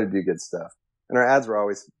 you wanted to do good stuff. And our ads were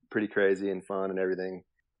always pretty crazy and fun and everything.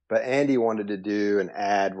 But Andy wanted to do an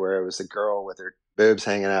ad where it was a girl with her boobs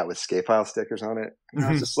hanging out with skate pile stickers on it. And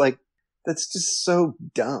I was just like, that's just so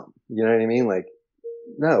dumb. You know what I mean? Like,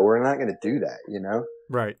 no, we're not going to do that, you know?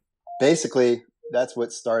 Right. Basically, that's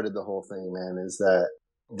what started the whole thing, man, is that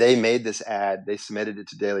they made this ad, they submitted it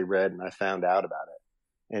to Daily Bread, and I found out about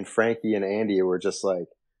it. And Frankie and Andy were just like,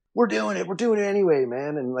 we're doing it anyway,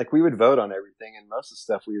 man. And like, we would vote on everything, and most of the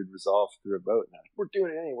stuff we would resolve through a vote. And like, we're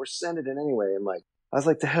doing it anyway, we're sending it anyway. And like, I was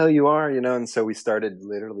like, the hell you are, you know? And so we started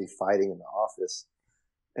literally fighting in the office.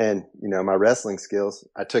 And, you know, my wrestling skills,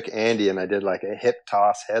 I took Andy and I did like a hip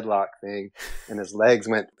toss headlock thing, and his legs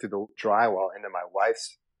went through the drywall into my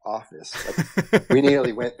wife's office. Like, we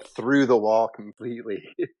nearly went through the wall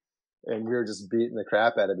completely, and we were just beating the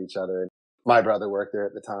crap out of each other. And my brother worked there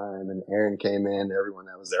at the time, and Aaron came in, everyone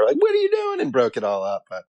that was there, like, what are you doing? And broke it all up.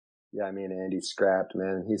 But yeah, I mean, Andy scrapped,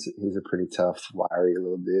 man. He's a pretty tough, wiry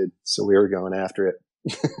little dude. So we were going after it.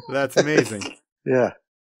 That's amazing. Yeah.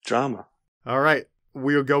 Drama. All right.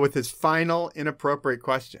 We'll go with his final inappropriate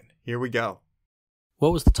question. Here we go.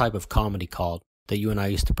 What was the type of comedy called that you and I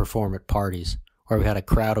used to perform at parties, where we had a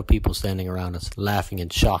crowd of people standing around us laughing in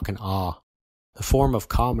shock and awe the form of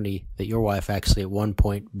comedy that your wife actually at one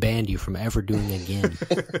point banned you from ever doing again.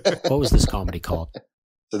 What was this comedy called?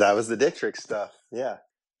 So that was the dick trick stuff. Yeah.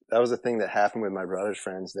 That was a thing that happened with my brother's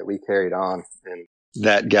friends that we carried on, and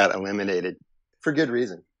that got eliminated for good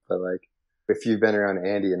reason. But like, if you've been around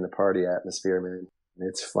Andy in the party atmosphere, man,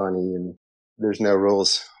 it's funny, and there's no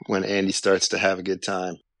rules when Andy starts to have a good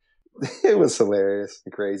time. It was hilarious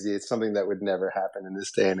and crazy. It's something that would never happen in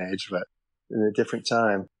this day and age, but in a different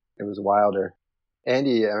time, it was wilder.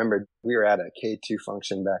 Andy, I remember we were at a K2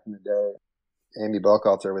 function back in the day. Amy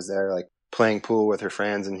Buckalter was there, like playing pool with her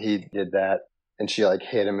friends, and he did that. And she like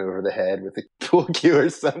hit him over the head with a pool cue or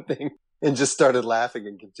something and just started laughing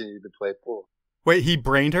and continued to play pool. Wait, he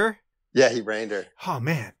brained her? Yeah, he brained her. Oh,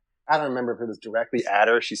 man. I don't remember if it was directly at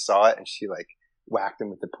her. She saw it and she like whacked him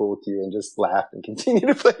with the pool cue and just laughed and continued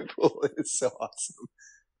to play pool. It's so awesome.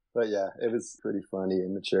 But yeah, it was pretty funny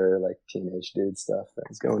and mature, like teenage dude stuff that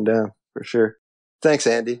was going down for sure. Thanks,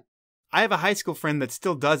 Andy. I have a high school friend that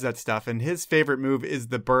still does that stuff, and his favorite move is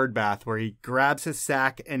the bird bath, where he grabs his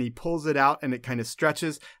sack and he pulls it out and it kind of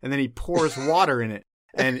stretches, and then he pours water in it.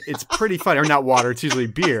 And it's pretty funny. Or not water, it's usually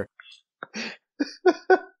beer.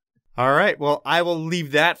 All right, well, I will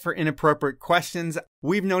leave that for inappropriate questions.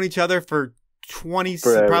 We've known each other for 20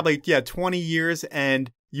 years,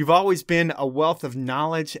 and you've always been a wealth of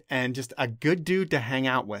knowledge and just a good dude to hang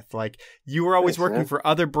out with. Like, you were always working for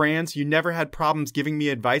other brands. You never had problems giving me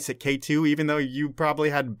advice at K2, even though you probably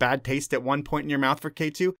had bad taste at one point in your mouth for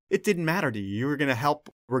K2. It didn't matter to you. You were going to help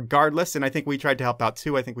regardless, and I think we tried to help out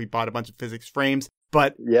too. I think we bought a bunch of physics frames,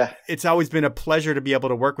 but yeah, it's always been a pleasure to be able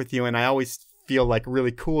to work with you, and I always feel like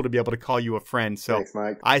really cool to be able to call you a friend. So thanks,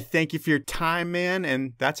 Mike. I thank you for your time, man,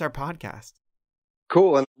 and that's our podcast.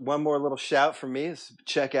 Cool. And one more little shout from me is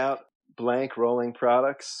check out Blank Rolling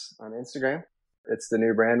Products on Instagram. It's the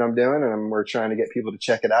new brand I'm doing, and we're trying to get people to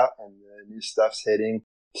check it out. And the new stuff's hitting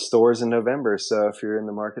stores in November. So if you're in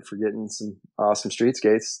the market for getting some awesome street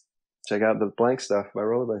skates, check out the Blank stuff by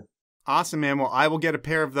Rollerblade. Awesome, man. Well, I will get a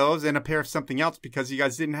pair of those and a pair of something else because you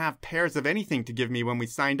guys didn't have pairs of anything to give me when we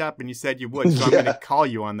signed up, and you said you would. So I'm going to call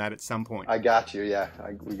you on that at some point. I got you. Yeah,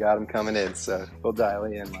 we got them coming in. So we'll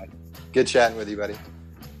dial you in, Mike. Good chatting with you, buddy.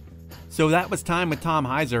 So that was time with Tom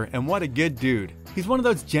Hyser, and what a good dude. He's one of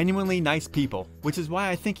those genuinely nice people, which is why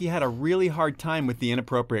I think he had a really hard time with the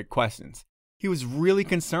inappropriate questions. He was really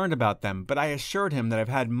concerned about them, but I assured him that I've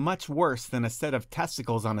had much worse than a set of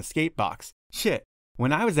testicles on a skate box. Shit.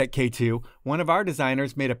 When I was at K2, one of our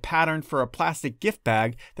designers made a pattern for a plastic gift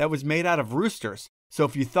bag that was made out of roosters. So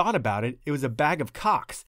if you thought about it, it was a bag of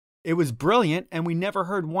cocks. It was brilliant, and we never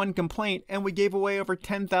heard one complaint, and we gave away over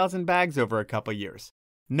 10,000 bags over a couple years.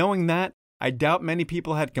 Knowing that, I doubt many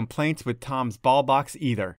people had complaints with Tom's ball box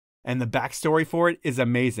either, and the backstory for it is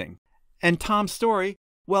amazing. And Tom's story,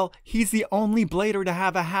 well, he's the only blader to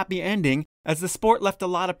have a happy ending, as the sport left a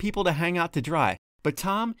lot of people to hang out to dry. But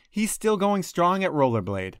Tom, he's still going strong at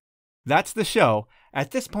Rollerblade. That's the show.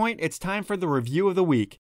 At this point, it's time for the review of the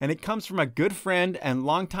week, and it comes from a good friend and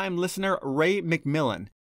longtime listener, Ray McMillan.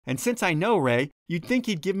 And since I know Ray, you'd think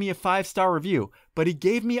he'd give me a 5-star review, but he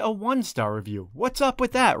gave me a 1-star review. What's up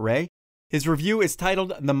with that, Ray? His review is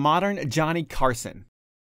titled The Modern Johnny Carson.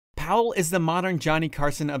 Powell is the modern Johnny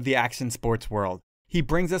Carson of the action sports world. He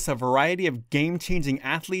brings us a variety of game-changing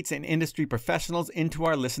athletes and industry professionals into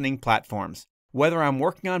our listening platforms. Whether I'm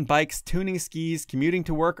working on bikes, tuning skis, commuting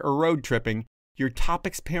to work, or road tripping, your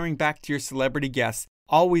topics pairing back to your celebrity guests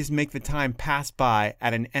always make the time pass by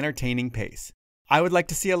at an entertaining pace. I would like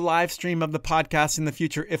to see a live stream of the podcast in the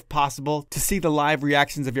future if possible, to see the live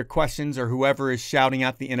reactions of your questions or whoever is shouting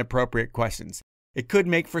out the inappropriate questions. It could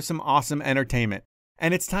make for some awesome entertainment.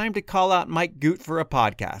 And it's time to call out Mike Goot for a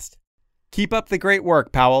podcast. Keep up the great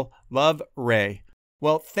work, Powell. Love, Ray.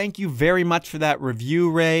 Well, thank you very much for that review,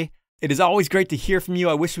 Ray. It is always great to hear from you.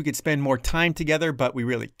 I wish we could spend more time together, but we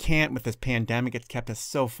really can't with this pandemic. It's kept us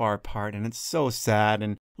so far apart, and it's so sad,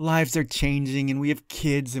 and lives are changing, and we have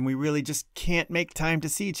kids, and we really just can't make time to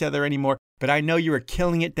see each other anymore. But I know you are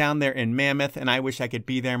killing it down there in Mammoth, and I wish I could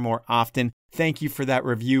be there more often. Thank you for that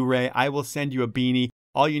review, Ray. I will send you a beanie.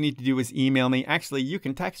 All you need to do is email me. Actually, you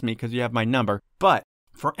can text me because you have my number. But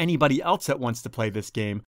for anybody else that wants to play this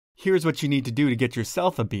game, here's what you need to do to get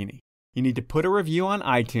yourself a beanie. You need to put a review on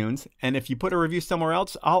iTunes, and if you put a review somewhere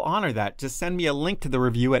else, I'll honor that. Just send me a link to the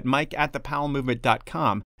review at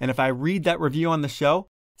mike@thepowellmovement.com, and if I read that review on the show,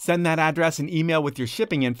 send that address and email with your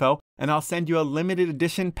shipping info, and I'll send you a limited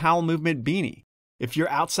edition Powell Movement beanie. If you're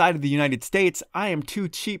outside of the United States, I am too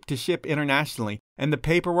cheap to ship internationally, and the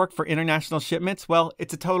paperwork for international shipments, well,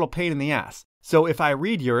 it's a total pain in the ass. So if I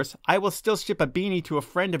read yours, I will still ship a beanie to a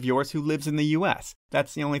friend of yours who lives in the US.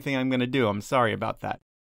 That's the only thing I'm going to do. I'm sorry about that.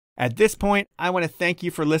 At this point, I want to thank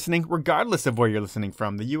you for listening, regardless of where you're listening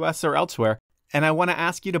from, the US or elsewhere. And I want to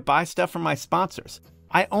ask you to buy stuff from my sponsors.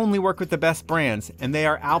 I only work with the best brands, and they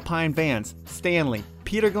are Alpine Vans, Stanley,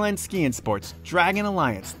 Peter Glenn Ski and Sports, Dragon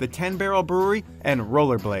Alliance, the 10 Barrel Brewery, and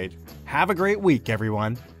Rollerblade. Have a great week,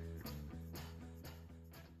 everyone.